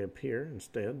notes. They appear,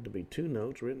 instead, to be 2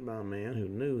 notes written by a man who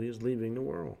knew he was leaving the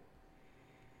world.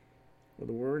 With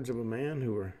the words of a man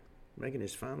who were making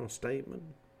his final statement,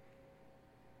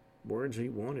 words he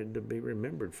wanted to be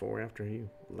remembered for after he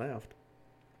left.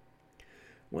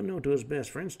 One note to his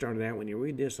best friend started out, "When you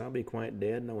read this, I'll be quite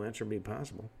dead, no answer be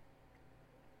possible."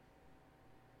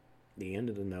 The end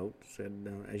of the note said,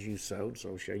 "As you sowed,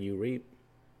 so shall you reap."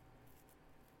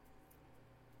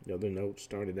 The other note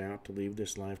started out, "To leave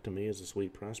this life to me is a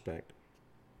sweet prospect."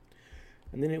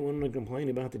 And then it went on to complain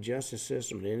about the justice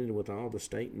system and ended with all the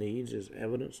state needs as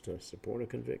evidence to support a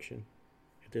conviction.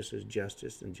 If this is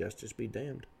justice, then justice be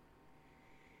damned.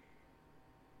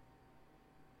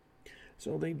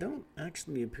 So they don't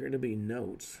actually appear to be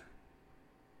notes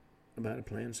about a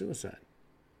planned suicide.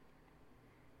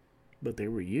 But they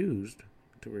were used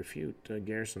to refute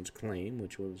Garrison's claim,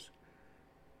 which was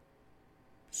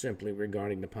simply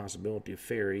regarding the possibility of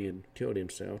Ferry had killed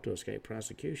himself to escape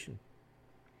prosecution.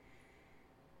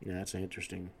 Now, that's an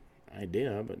interesting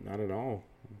idea, but not at all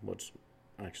what's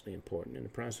actually important. In the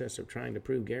process of trying to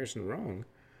prove Garrison wrong,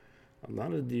 a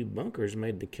lot of the debunkers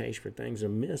made the case for things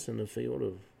amiss in the field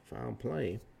of foul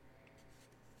play.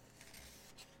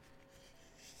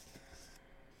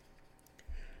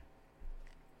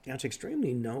 Now, it's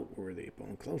extremely noteworthy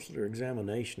upon closer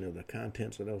examination of the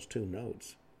contents of those 2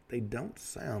 notes. They don't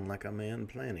sound like a man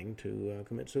planning to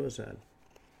commit suicide.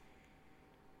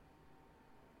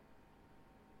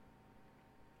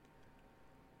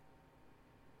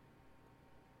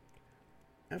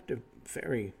 After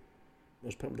Ferry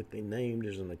was publicly named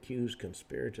as an accused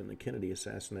conspirator in the Kenedy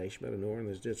assassination by the New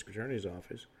Orleans District Attorney's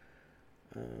Office,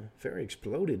 Ferry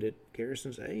exploded at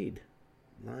Garrison's aide,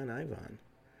 Lion Ivon.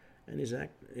 And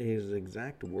his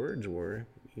exact words were,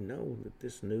 "You know what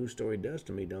this news story does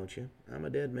to me, don't you? I'm a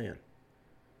dead man.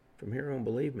 From here on,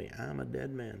 believe me, I'm a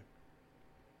dead man."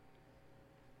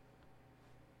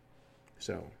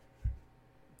 So,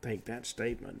 take that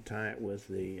statement, tie it with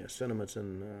the sentiments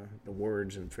and the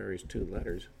words in Ferry's 2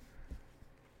 letters.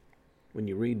 "When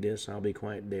you read this, I'll be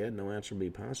quite dead, no answer be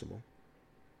possible."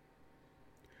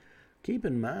 Keep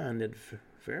in mind that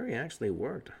Ferry actually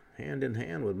worked hand in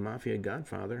hand with Mafia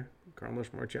godfather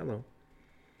Carlos Marcello.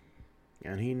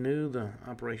 And he knew the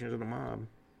operations of the mob,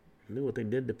 knew what they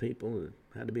did to people that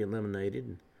had to be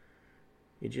eliminated.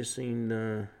 He just seen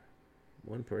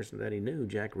one person that he knew,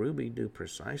 Jack Ruby, do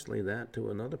precisely that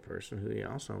to another person who he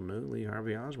also knew, Lee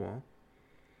Harvey Oswald.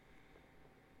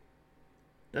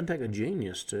 Doesn't take a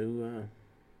genius to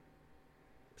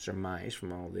surmise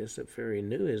from all this that Ferry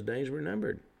knew his days were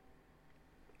numbered,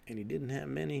 and he didn't have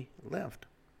many left.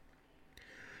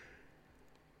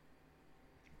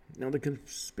 Now, the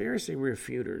conspiracy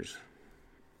refuters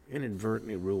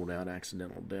inadvertently ruled out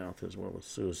accidental death as well as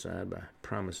suicide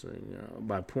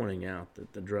by pointing out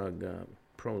that the drug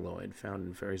Proilud found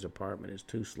in Ferry's apartment is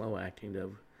too slow-acting to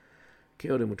have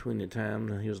killed him between the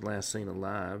time he was last seen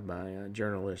alive by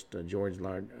journalist George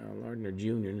Lardner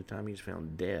Jr. and the time he was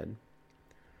found dead.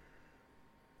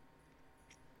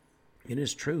 It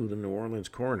is true the New Orleans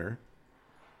coroner,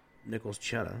 Nicholas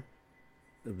Chetta,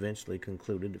 eventually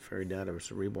concluded that Ferry died of a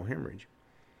cerebral hemorrhage.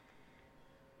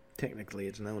 Technically,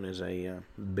 it's known as a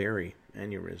berry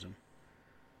aneurysm.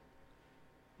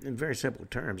 In very simple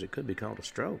terms, it could be called a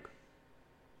stroke.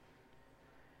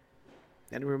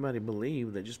 And everybody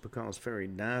believed that just because Ferry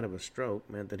died of a stroke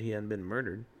meant that he hadn't been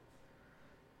murdered.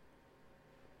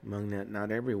 Among that,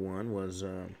 not everyone was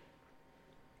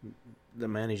the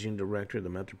managing director of the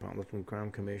Metropolitan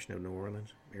Crime Commission of New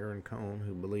Orleans, Aaron Cohn,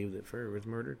 who believed that Ferry was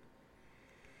murdered.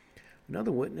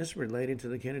 Another witness related to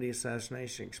the Kennedy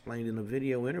assassination explained in a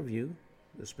video interview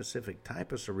the specific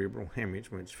type of cerebral hemorrhage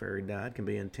from which Ferry died can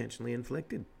be intentionally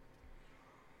inflicted.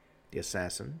 The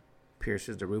assassin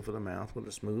pierces the roof of the mouth with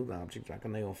a smooth object like a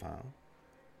nail file,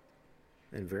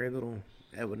 and very little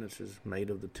evidence is made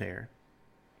of the tear.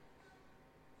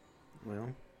 Well,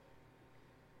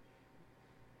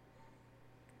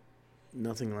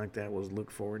 nothing like that was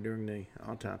looked for during the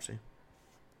autopsy.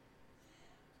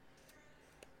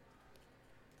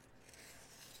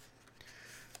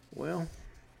 Well,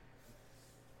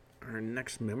 our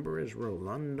next member is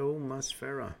Rolando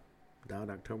Masferra, died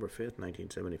October 5th,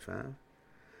 1975.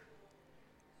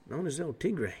 Known as El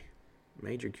Tigre,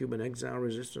 major Cuban exile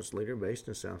resistance leader based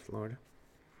in South Florida.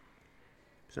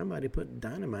 Somebody put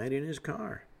dynamite in his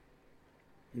car.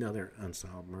 Another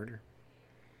unsolved murder.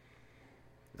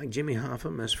 Like Jimmy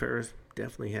Hoffa, Masferra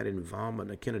definitely had involvement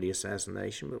in the Kennedy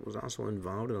assassination, but was also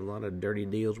involved in a lot of dirty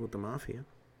deals with the mafia.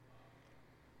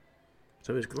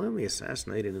 So he was clearly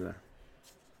assassinated in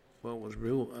what was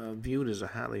viewed as a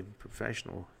highly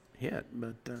professional hit,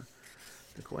 but the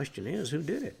question is, who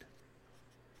did it?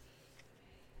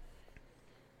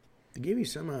 To give you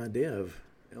some idea of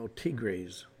El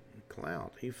Tigre's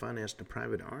clout, he financed a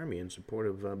private army in support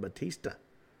of Batista,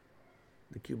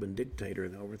 the Cuban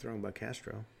dictator overthrown by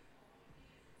Castro.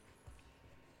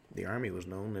 The army was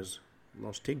known as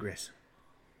Los Tigres,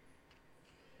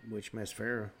 which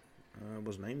Masferra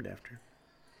was named after.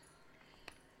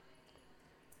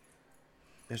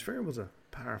 Masferra was a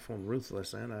powerful and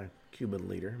ruthless anti-Cuban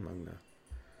leader among the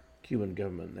Cuban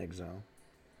government in exile,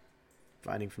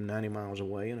 fighting from 90 miles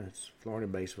away in its Florida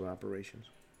base of operations.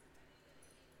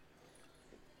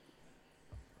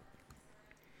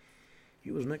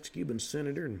 He was an ex-Cuban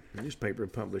senator and newspaper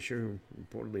publisher who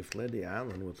reportedly fled the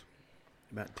island with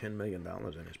about $10 million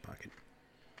in his pocket.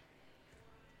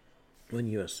 One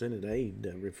U.S. Senate aide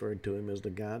referred to him as the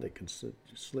guy that could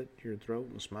slit your throat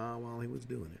and smile while he was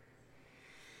doing it.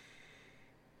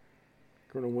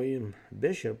 Colonel William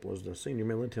Bishop was the senior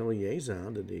military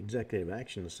liaison to the Executive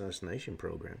Action Assassination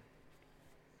Program.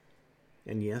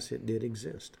 And yes, it did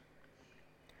exist.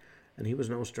 And he was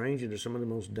no stranger to some of the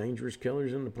most dangerous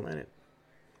killers on the planet.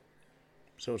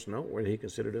 So it's noteworthy he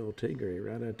considered El Tigre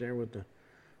right out there with the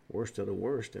worst of the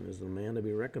worst and is the man to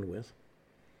be reckoned with.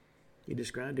 He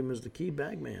described him as the key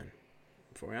bagman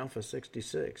for Alpha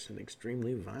 66, an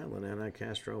extremely violent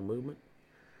anti-Castro movement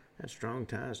had strong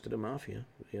ties to the mafia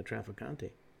via Trafficante.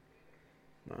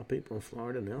 A lot of people in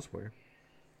Florida and elsewhere.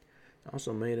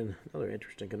 Also made another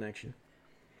interesting connection.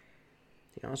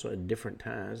 He also had different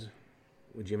ties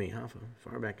with Jimmy Hoffa.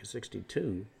 Far back in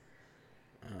 '62,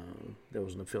 there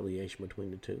was an affiliation between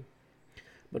the two.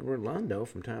 But Rolando,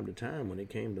 from time to time, when it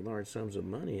came to large sums of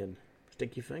money, had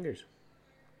sticky fingers.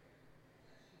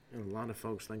 And a lot of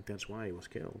folks think that's why he was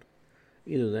killed.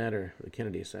 Either that or the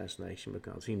Kennedy assassination,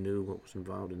 because he knew what was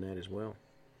involved in that as well.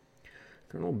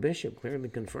 Colonel Bishop clearly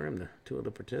confirmed the two of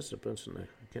the participants in the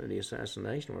Kennedy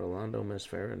assassination were Rolando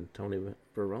Masferra and Tony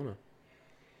Verona.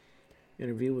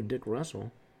 Interview with Dick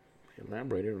Russell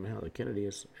elaborated on how the Kennedy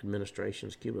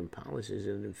administration's Cuban policies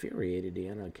had infuriated the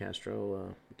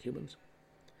anti-Castro Cubans.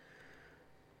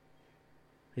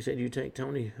 He said, you take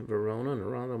Tony Verona and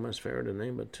Rolando Masferra to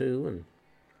name but two, and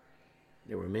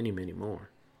there were many, many more.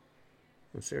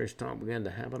 When serious talk began to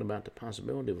happen about the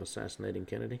possibility of assassinating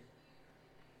Kennedy.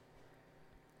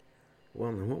 Well,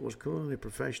 in what was clearly a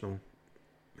professional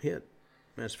hit,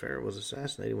 Masferra was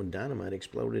assassinated when dynamite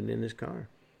exploded in his car.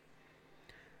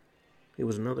 He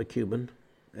was another Cuban,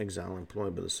 exile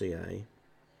employed by the CIA,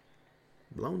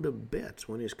 blown to bits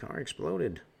when his car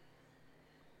exploded.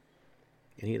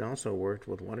 And he had also worked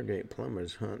with Watergate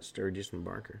plumbers Hunt, Sturgis, and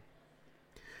Barker.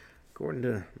 According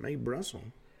to Mae Brussel,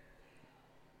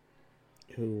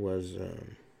 who was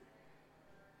an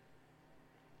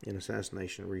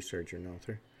assassination researcher and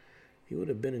author, he would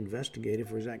have been investigated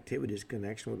for his activities in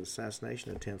connection with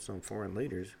assassination attempts on foreign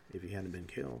leaders if he hadn't been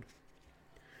killed.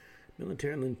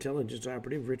 Military and intelligence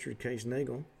operative Richard Case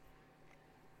Nagel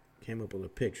came up with a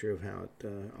picture of how it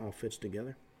all fits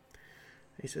together.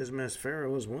 He says Masferra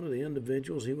was one of the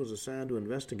individuals he was assigned to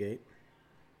investigate.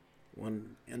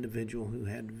 One individual who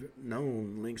had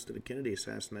known links to the Kennedy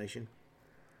assassination,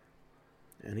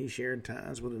 and he shared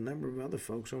ties with a number of other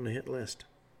folks on the hit list.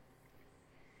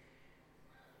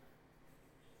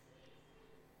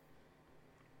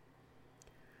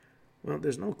 Well,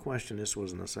 there's no question this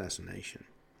was an assassination,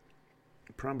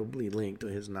 probably linked to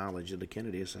his knowledge of the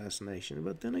Kennedy assassination,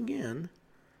 but then again,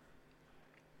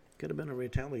 could have been a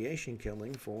retaliation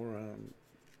killing for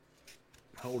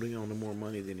holding on to more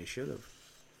money than he should have.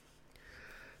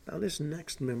 Now, this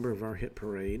next member of our hit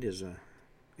parade is an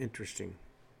interesting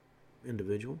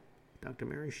individual, Dr.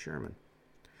 Mary Sherman.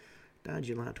 Died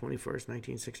July 21st,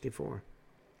 1964.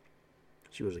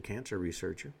 She was a cancer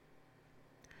researcher.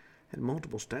 Had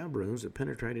multiple stab wounds that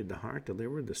penetrated the heart, the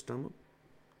liver, the stomach,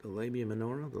 the labia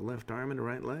minora, the left arm, and the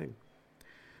right leg.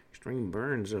 Extreme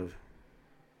burns on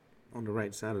the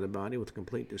right side of the body with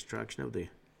complete destruction of the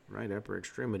right upper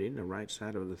extremity and the right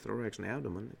side of the thorax and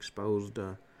abdomen, exposed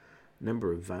a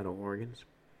number of vital organs.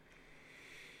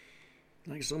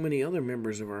 Like so many other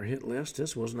members of our hit list,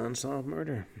 this was an unsolved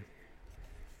murder.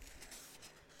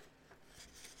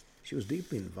 She was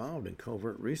deeply involved in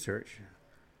covert research,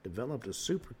 developed a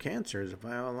super cancer as a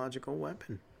biological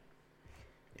weapon.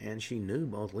 And she knew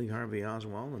both Lee Harvey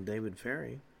Oswald and David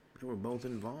Ferrie. They were both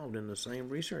involved in the same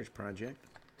research project.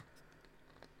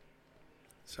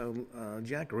 So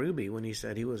Jack Ruby, when he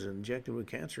said he was injected with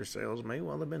cancer cells, may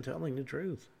well have been telling the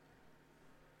truth.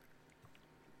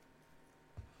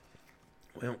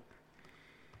 Well,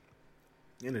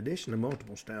 in addition to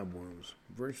multiple stab wounds,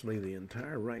 virtually the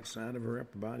entire right side of her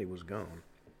upper body was gone.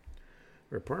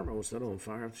 Her apartment was set on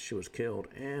fire after she was killed,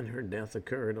 and her death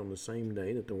occurred on the same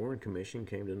day that the Warren Commission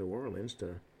came to New Orleans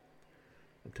to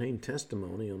obtain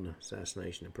testimony on the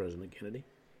assassination of President Kennedy.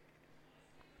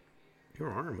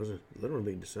 Her arm was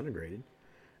literally disintegrated.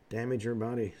 Damage her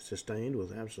body sustained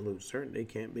with absolute certainty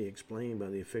can't be explained by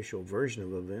the official version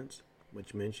of events,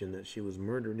 which mentioned that she was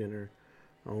murdered in her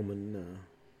home and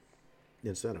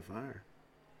then set afire.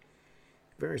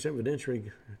 Various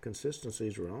evidentiary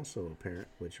consistencies were also apparent,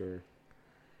 which are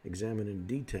examined in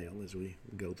detail as we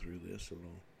go through this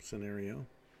little scenario.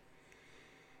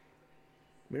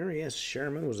 Mary S.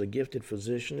 Sherman was a gifted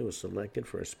physician who was selected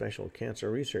for a special cancer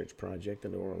research project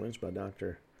in New Orleans by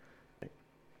Dr.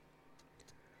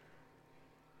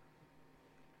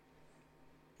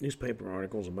 Newspaper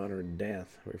articles about her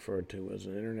death referred to as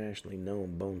an internationally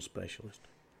known bone specialist.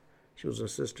 She was an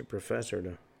assistant professor at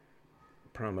a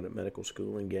prominent medical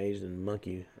school engaged in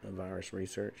monkey virus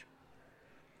research,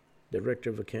 director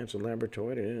of a cancer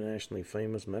laboratory at an internationally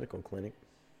famous medical clinic,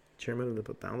 chairman of the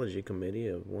pathology committee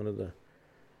of one of the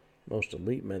most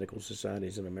elite medical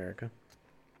societies in America,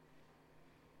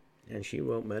 and she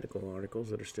wrote medical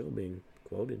articles that are still being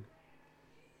quoted.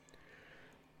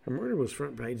 Her murder was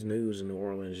front-page news in New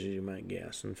Orleans, as you might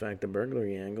guess. In fact, the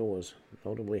burglary angle was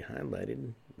notably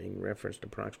highlighted, being referenced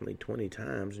approximately 20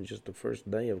 times in just the first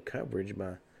day of coverage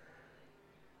by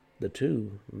the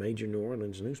two major New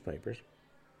Orleans newspapers.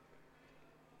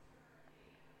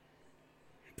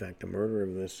 In fact, the murder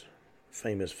of this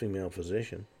famous female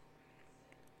physician,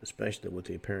 especially with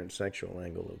the apparent sexual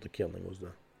angle of the killing, was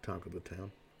the talk of the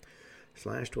town.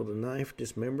 Slashed with a knife,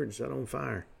 dismembered, and set on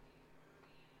fire.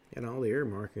 Had all the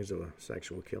earmarkings of a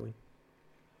sexual killing.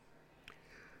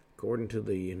 According to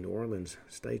the New Orleans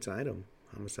State's item,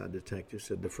 homicide detective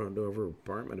said the front door of her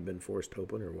apartment had been forced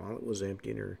open, her wallet was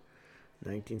empty, and her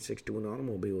 1961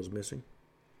 automobile was missing.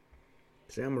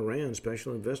 Sam Moran,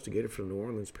 special investigator for the New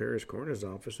Orleans Parish Coroner's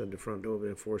Office, said the front door had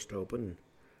been forced open.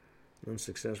 An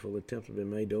unsuccessful attempt had been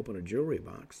made to open a jewelry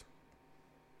box.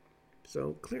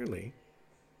 So clearly,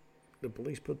 the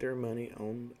police put their money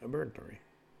on a burglary.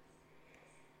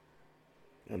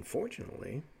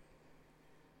 Unfortunately,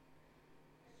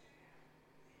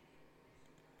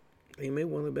 they may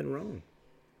well have been wrong.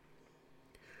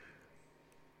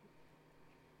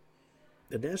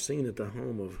 The death scene at the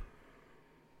home of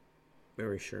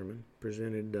Mary Sherman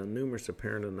presented numerous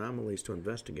apparent anomalies to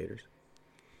investigators.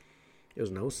 There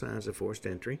was no signs of forced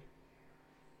entry.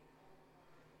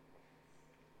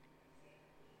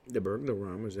 The burglar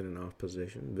alarm was in an off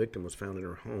position. The victim was found in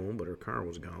her home, but her car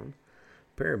was gone.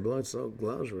 A pair of blood-soaked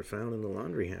gloves were found in the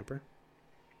laundry hamper.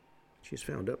 She's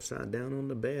found upside down on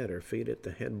the bed, her feet at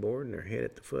the headboard and her head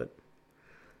at the foot.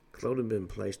 Clothing had been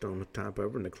placed on the top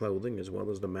of her, and the clothing, as well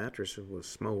as the mattress, was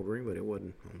smoldering, but it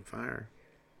wasn't on fire.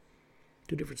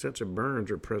 2 different sets of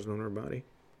burns were present on her body.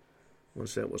 One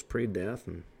set was pre-death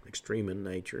and extreme in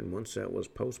nature, and one set was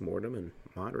post-mortem and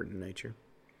moderate in nature.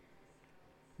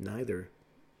 Neither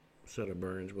set of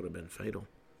burns would have been fatal.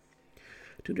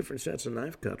 2 different sets of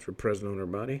knife cuts were present on her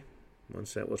body. One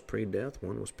set was pre-death,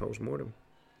 one was post-mortem.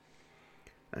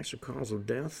 Actual cause of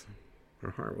death,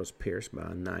 her heart was pierced by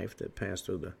a knife that passed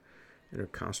through the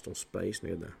intercostal space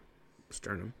near the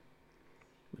sternum,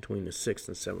 between the 6th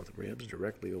and 7th ribs,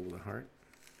 directly over the heart.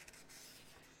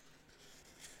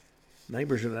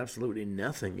 Neighbors did absolutely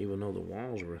nothing, even though the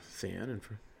walls were thin.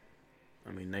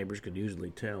 Neighbors could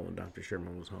usually tell when Dr.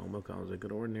 Sherman was home because they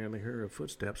could ordinarily hear her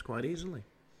footsteps quite easily.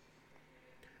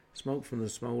 Smoke from the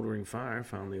smoldering fire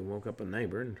finally woke up a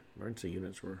neighbor, and emergency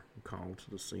units were called to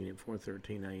the scene at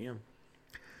 4:13 a.m.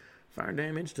 Fire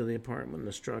damage to the apartment and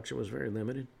the structure was very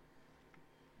limited.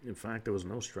 In fact, there was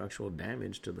no structural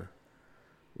damage to the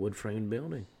wood-framed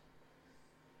building.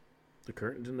 The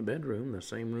curtains in the bedroom, the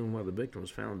same room where the victim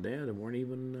was found dead,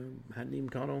 hadn't even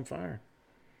caught on fire.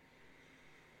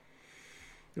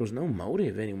 There was no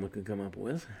motive anyone could come up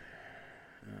with.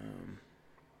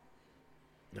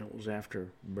 That was after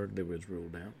burglary was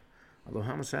ruled out. Although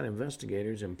homicide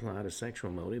investigators implied a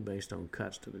sexual motive based on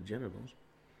cuts to the genitals.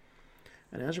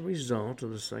 And as a result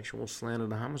of the sexual slant of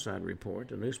the homicide report,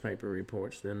 the newspaper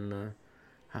reports then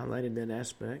highlighted that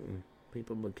aspect, and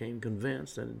people became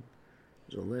convinced that it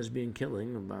was a lesbian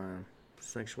killing by a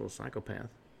sexual psychopath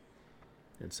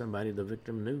and somebody the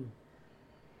victim knew.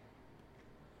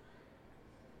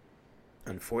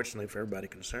 Unfortunately for everybody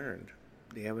concerned,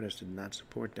 the evidence did not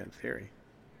support that theory.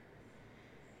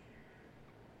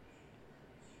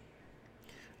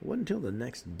 It wasn't until the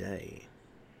next day,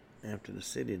 after the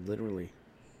city had literally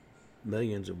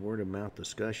millions of word-of-mouth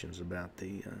discussions about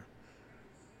the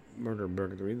murder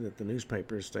burglary, that the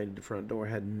newspapers stated the front door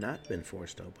had not been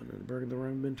forced open and the burglar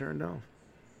alarm had been turned off.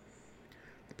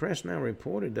 The press now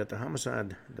reported that the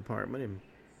homicide department,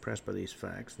 impressed by these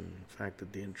facts and the fact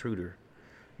that the intruder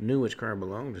knew which car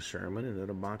belonged to Sherman and that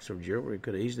a box of jewelry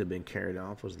could have easily been carried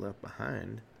off, was left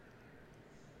behind,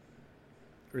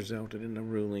 resulted in a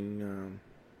ruling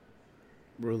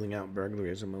out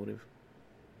burglary as a motive.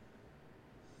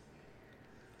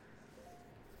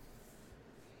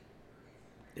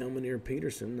 Elminier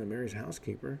Peterson, Mary's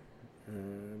housekeeper,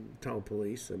 told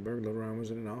police the burglar alarm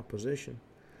was in an off position,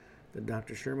 that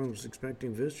Dr. Sherman was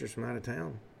expecting visitors from out of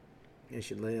town, and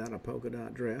she laid out a polka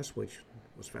dot dress, which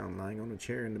was found lying on a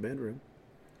chair in the bedroom.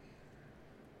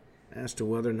 As to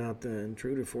whether or not the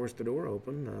intruder forced the door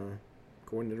open,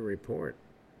 according to the report,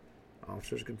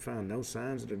 officers could find no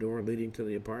signs of the door leading to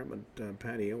the apartment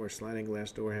patio or sliding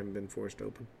glass door having been forced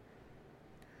open.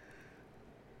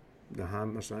 The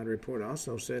homicide report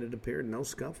also said it appeared no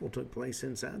scuffle took place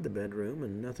inside the bedroom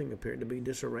and nothing appeared to be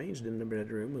disarranged in the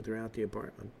bedroom or throughout the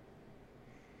apartment.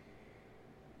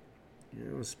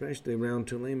 Especially around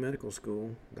Tulane Medical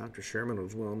School, Dr. Sherman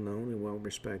was well known and well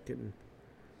respected, and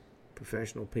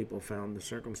professional people found the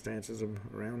circumstances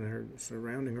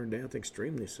surrounding her death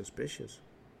extremely suspicious.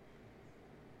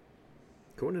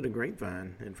 According to the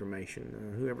grapevine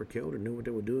information, whoever killed her knew what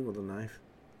they were doing with the knife.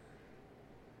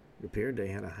 It appeared they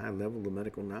had a high level of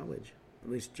medical knowledge, at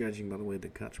least judging by the way the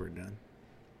cuts were done.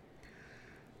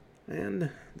 And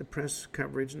the press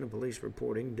coverage and the police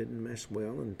reporting didn't mesh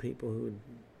well, and people who had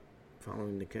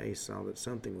following the case saw that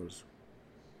something was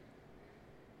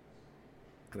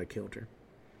out of kilter.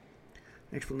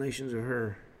 Explanations of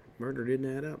her murder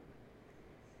didn't add up.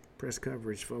 Press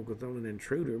coverage focused on an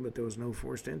intruder, but there was no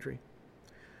forced entry.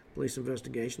 Police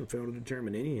investigation failed to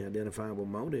determine any identifiable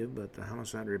motive, but the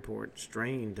homicide report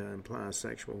strained to imply a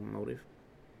sexual motive.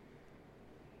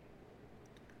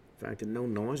 The fact that no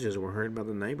noises were heard by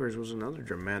the neighbors was another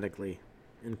dramatically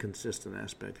inconsistent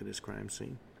aspect of this crime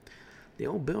scene. The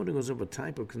old building was of a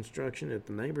type of construction that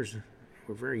the neighbors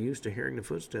were very used to hearing the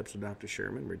footsteps of Dr.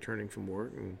 Sherman returning from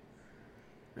work, and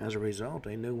as a result,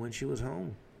 they knew when she was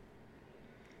home.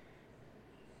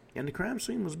 And the crime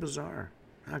scene was bizarre.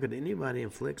 How could anybody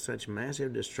inflict such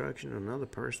massive destruction on another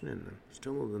person in the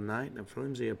still of the night in a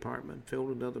flimsy apartment filled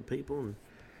with other people and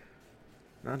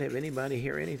not have anybody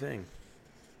hear anything?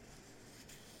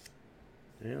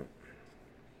 Yeah.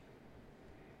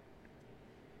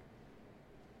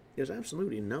 There's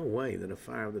absolutely no way that a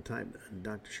fire of the type in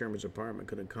Dr. Sherman's apartment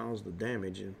could have caused the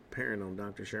damage apparent on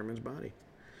Dr. Sherman's body.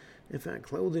 In fact,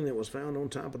 clothing that was found on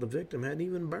top of the victim hadn't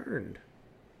even burned.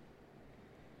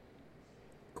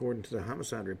 According to the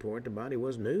homicide report, the body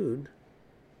was nude,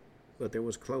 but there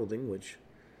was clothing which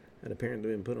had apparently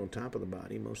been put on top of the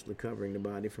body, mostly covering the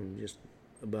body from just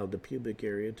above the pubic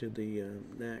area to the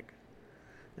neck.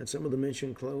 And some of the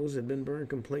mentioned clothes had been burned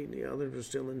completely, others were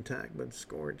still intact but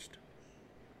scorched.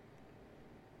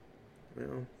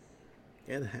 Well,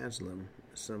 Ed Haslam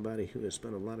is somebody who has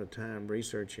spent a lot of time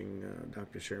researching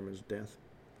Dr. Sherman's death.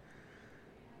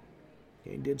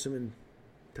 He did some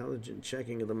intelligent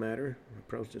checking of the matter,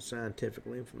 approached it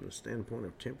scientifically from the standpoint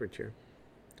of temperature.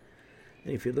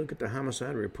 And if you look at the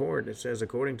homicide report, it says,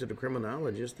 according to the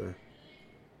criminologist, the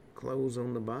clothes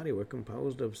on the body were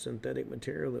composed of synthetic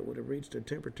material that would have reached a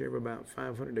temperature of about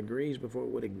 500 degrees before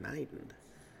it would ignite and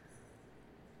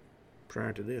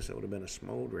Prior to this, it would have been a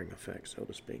smoldering effect, so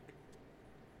to speak.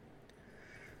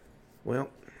 Well,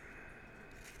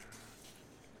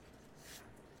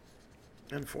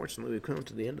 unfortunately, we've come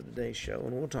to the end of today's show,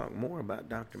 and we'll talk more about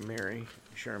Dr. Mary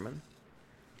Sherman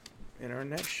in our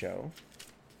next show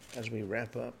as we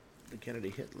wrap up the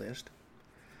Kenedy Hit List.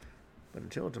 But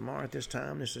until tomorrow at this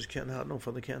time, this is Ken Hudnall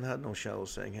for the Ken Hudnall Show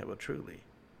saying have a truly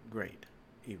great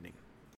evening.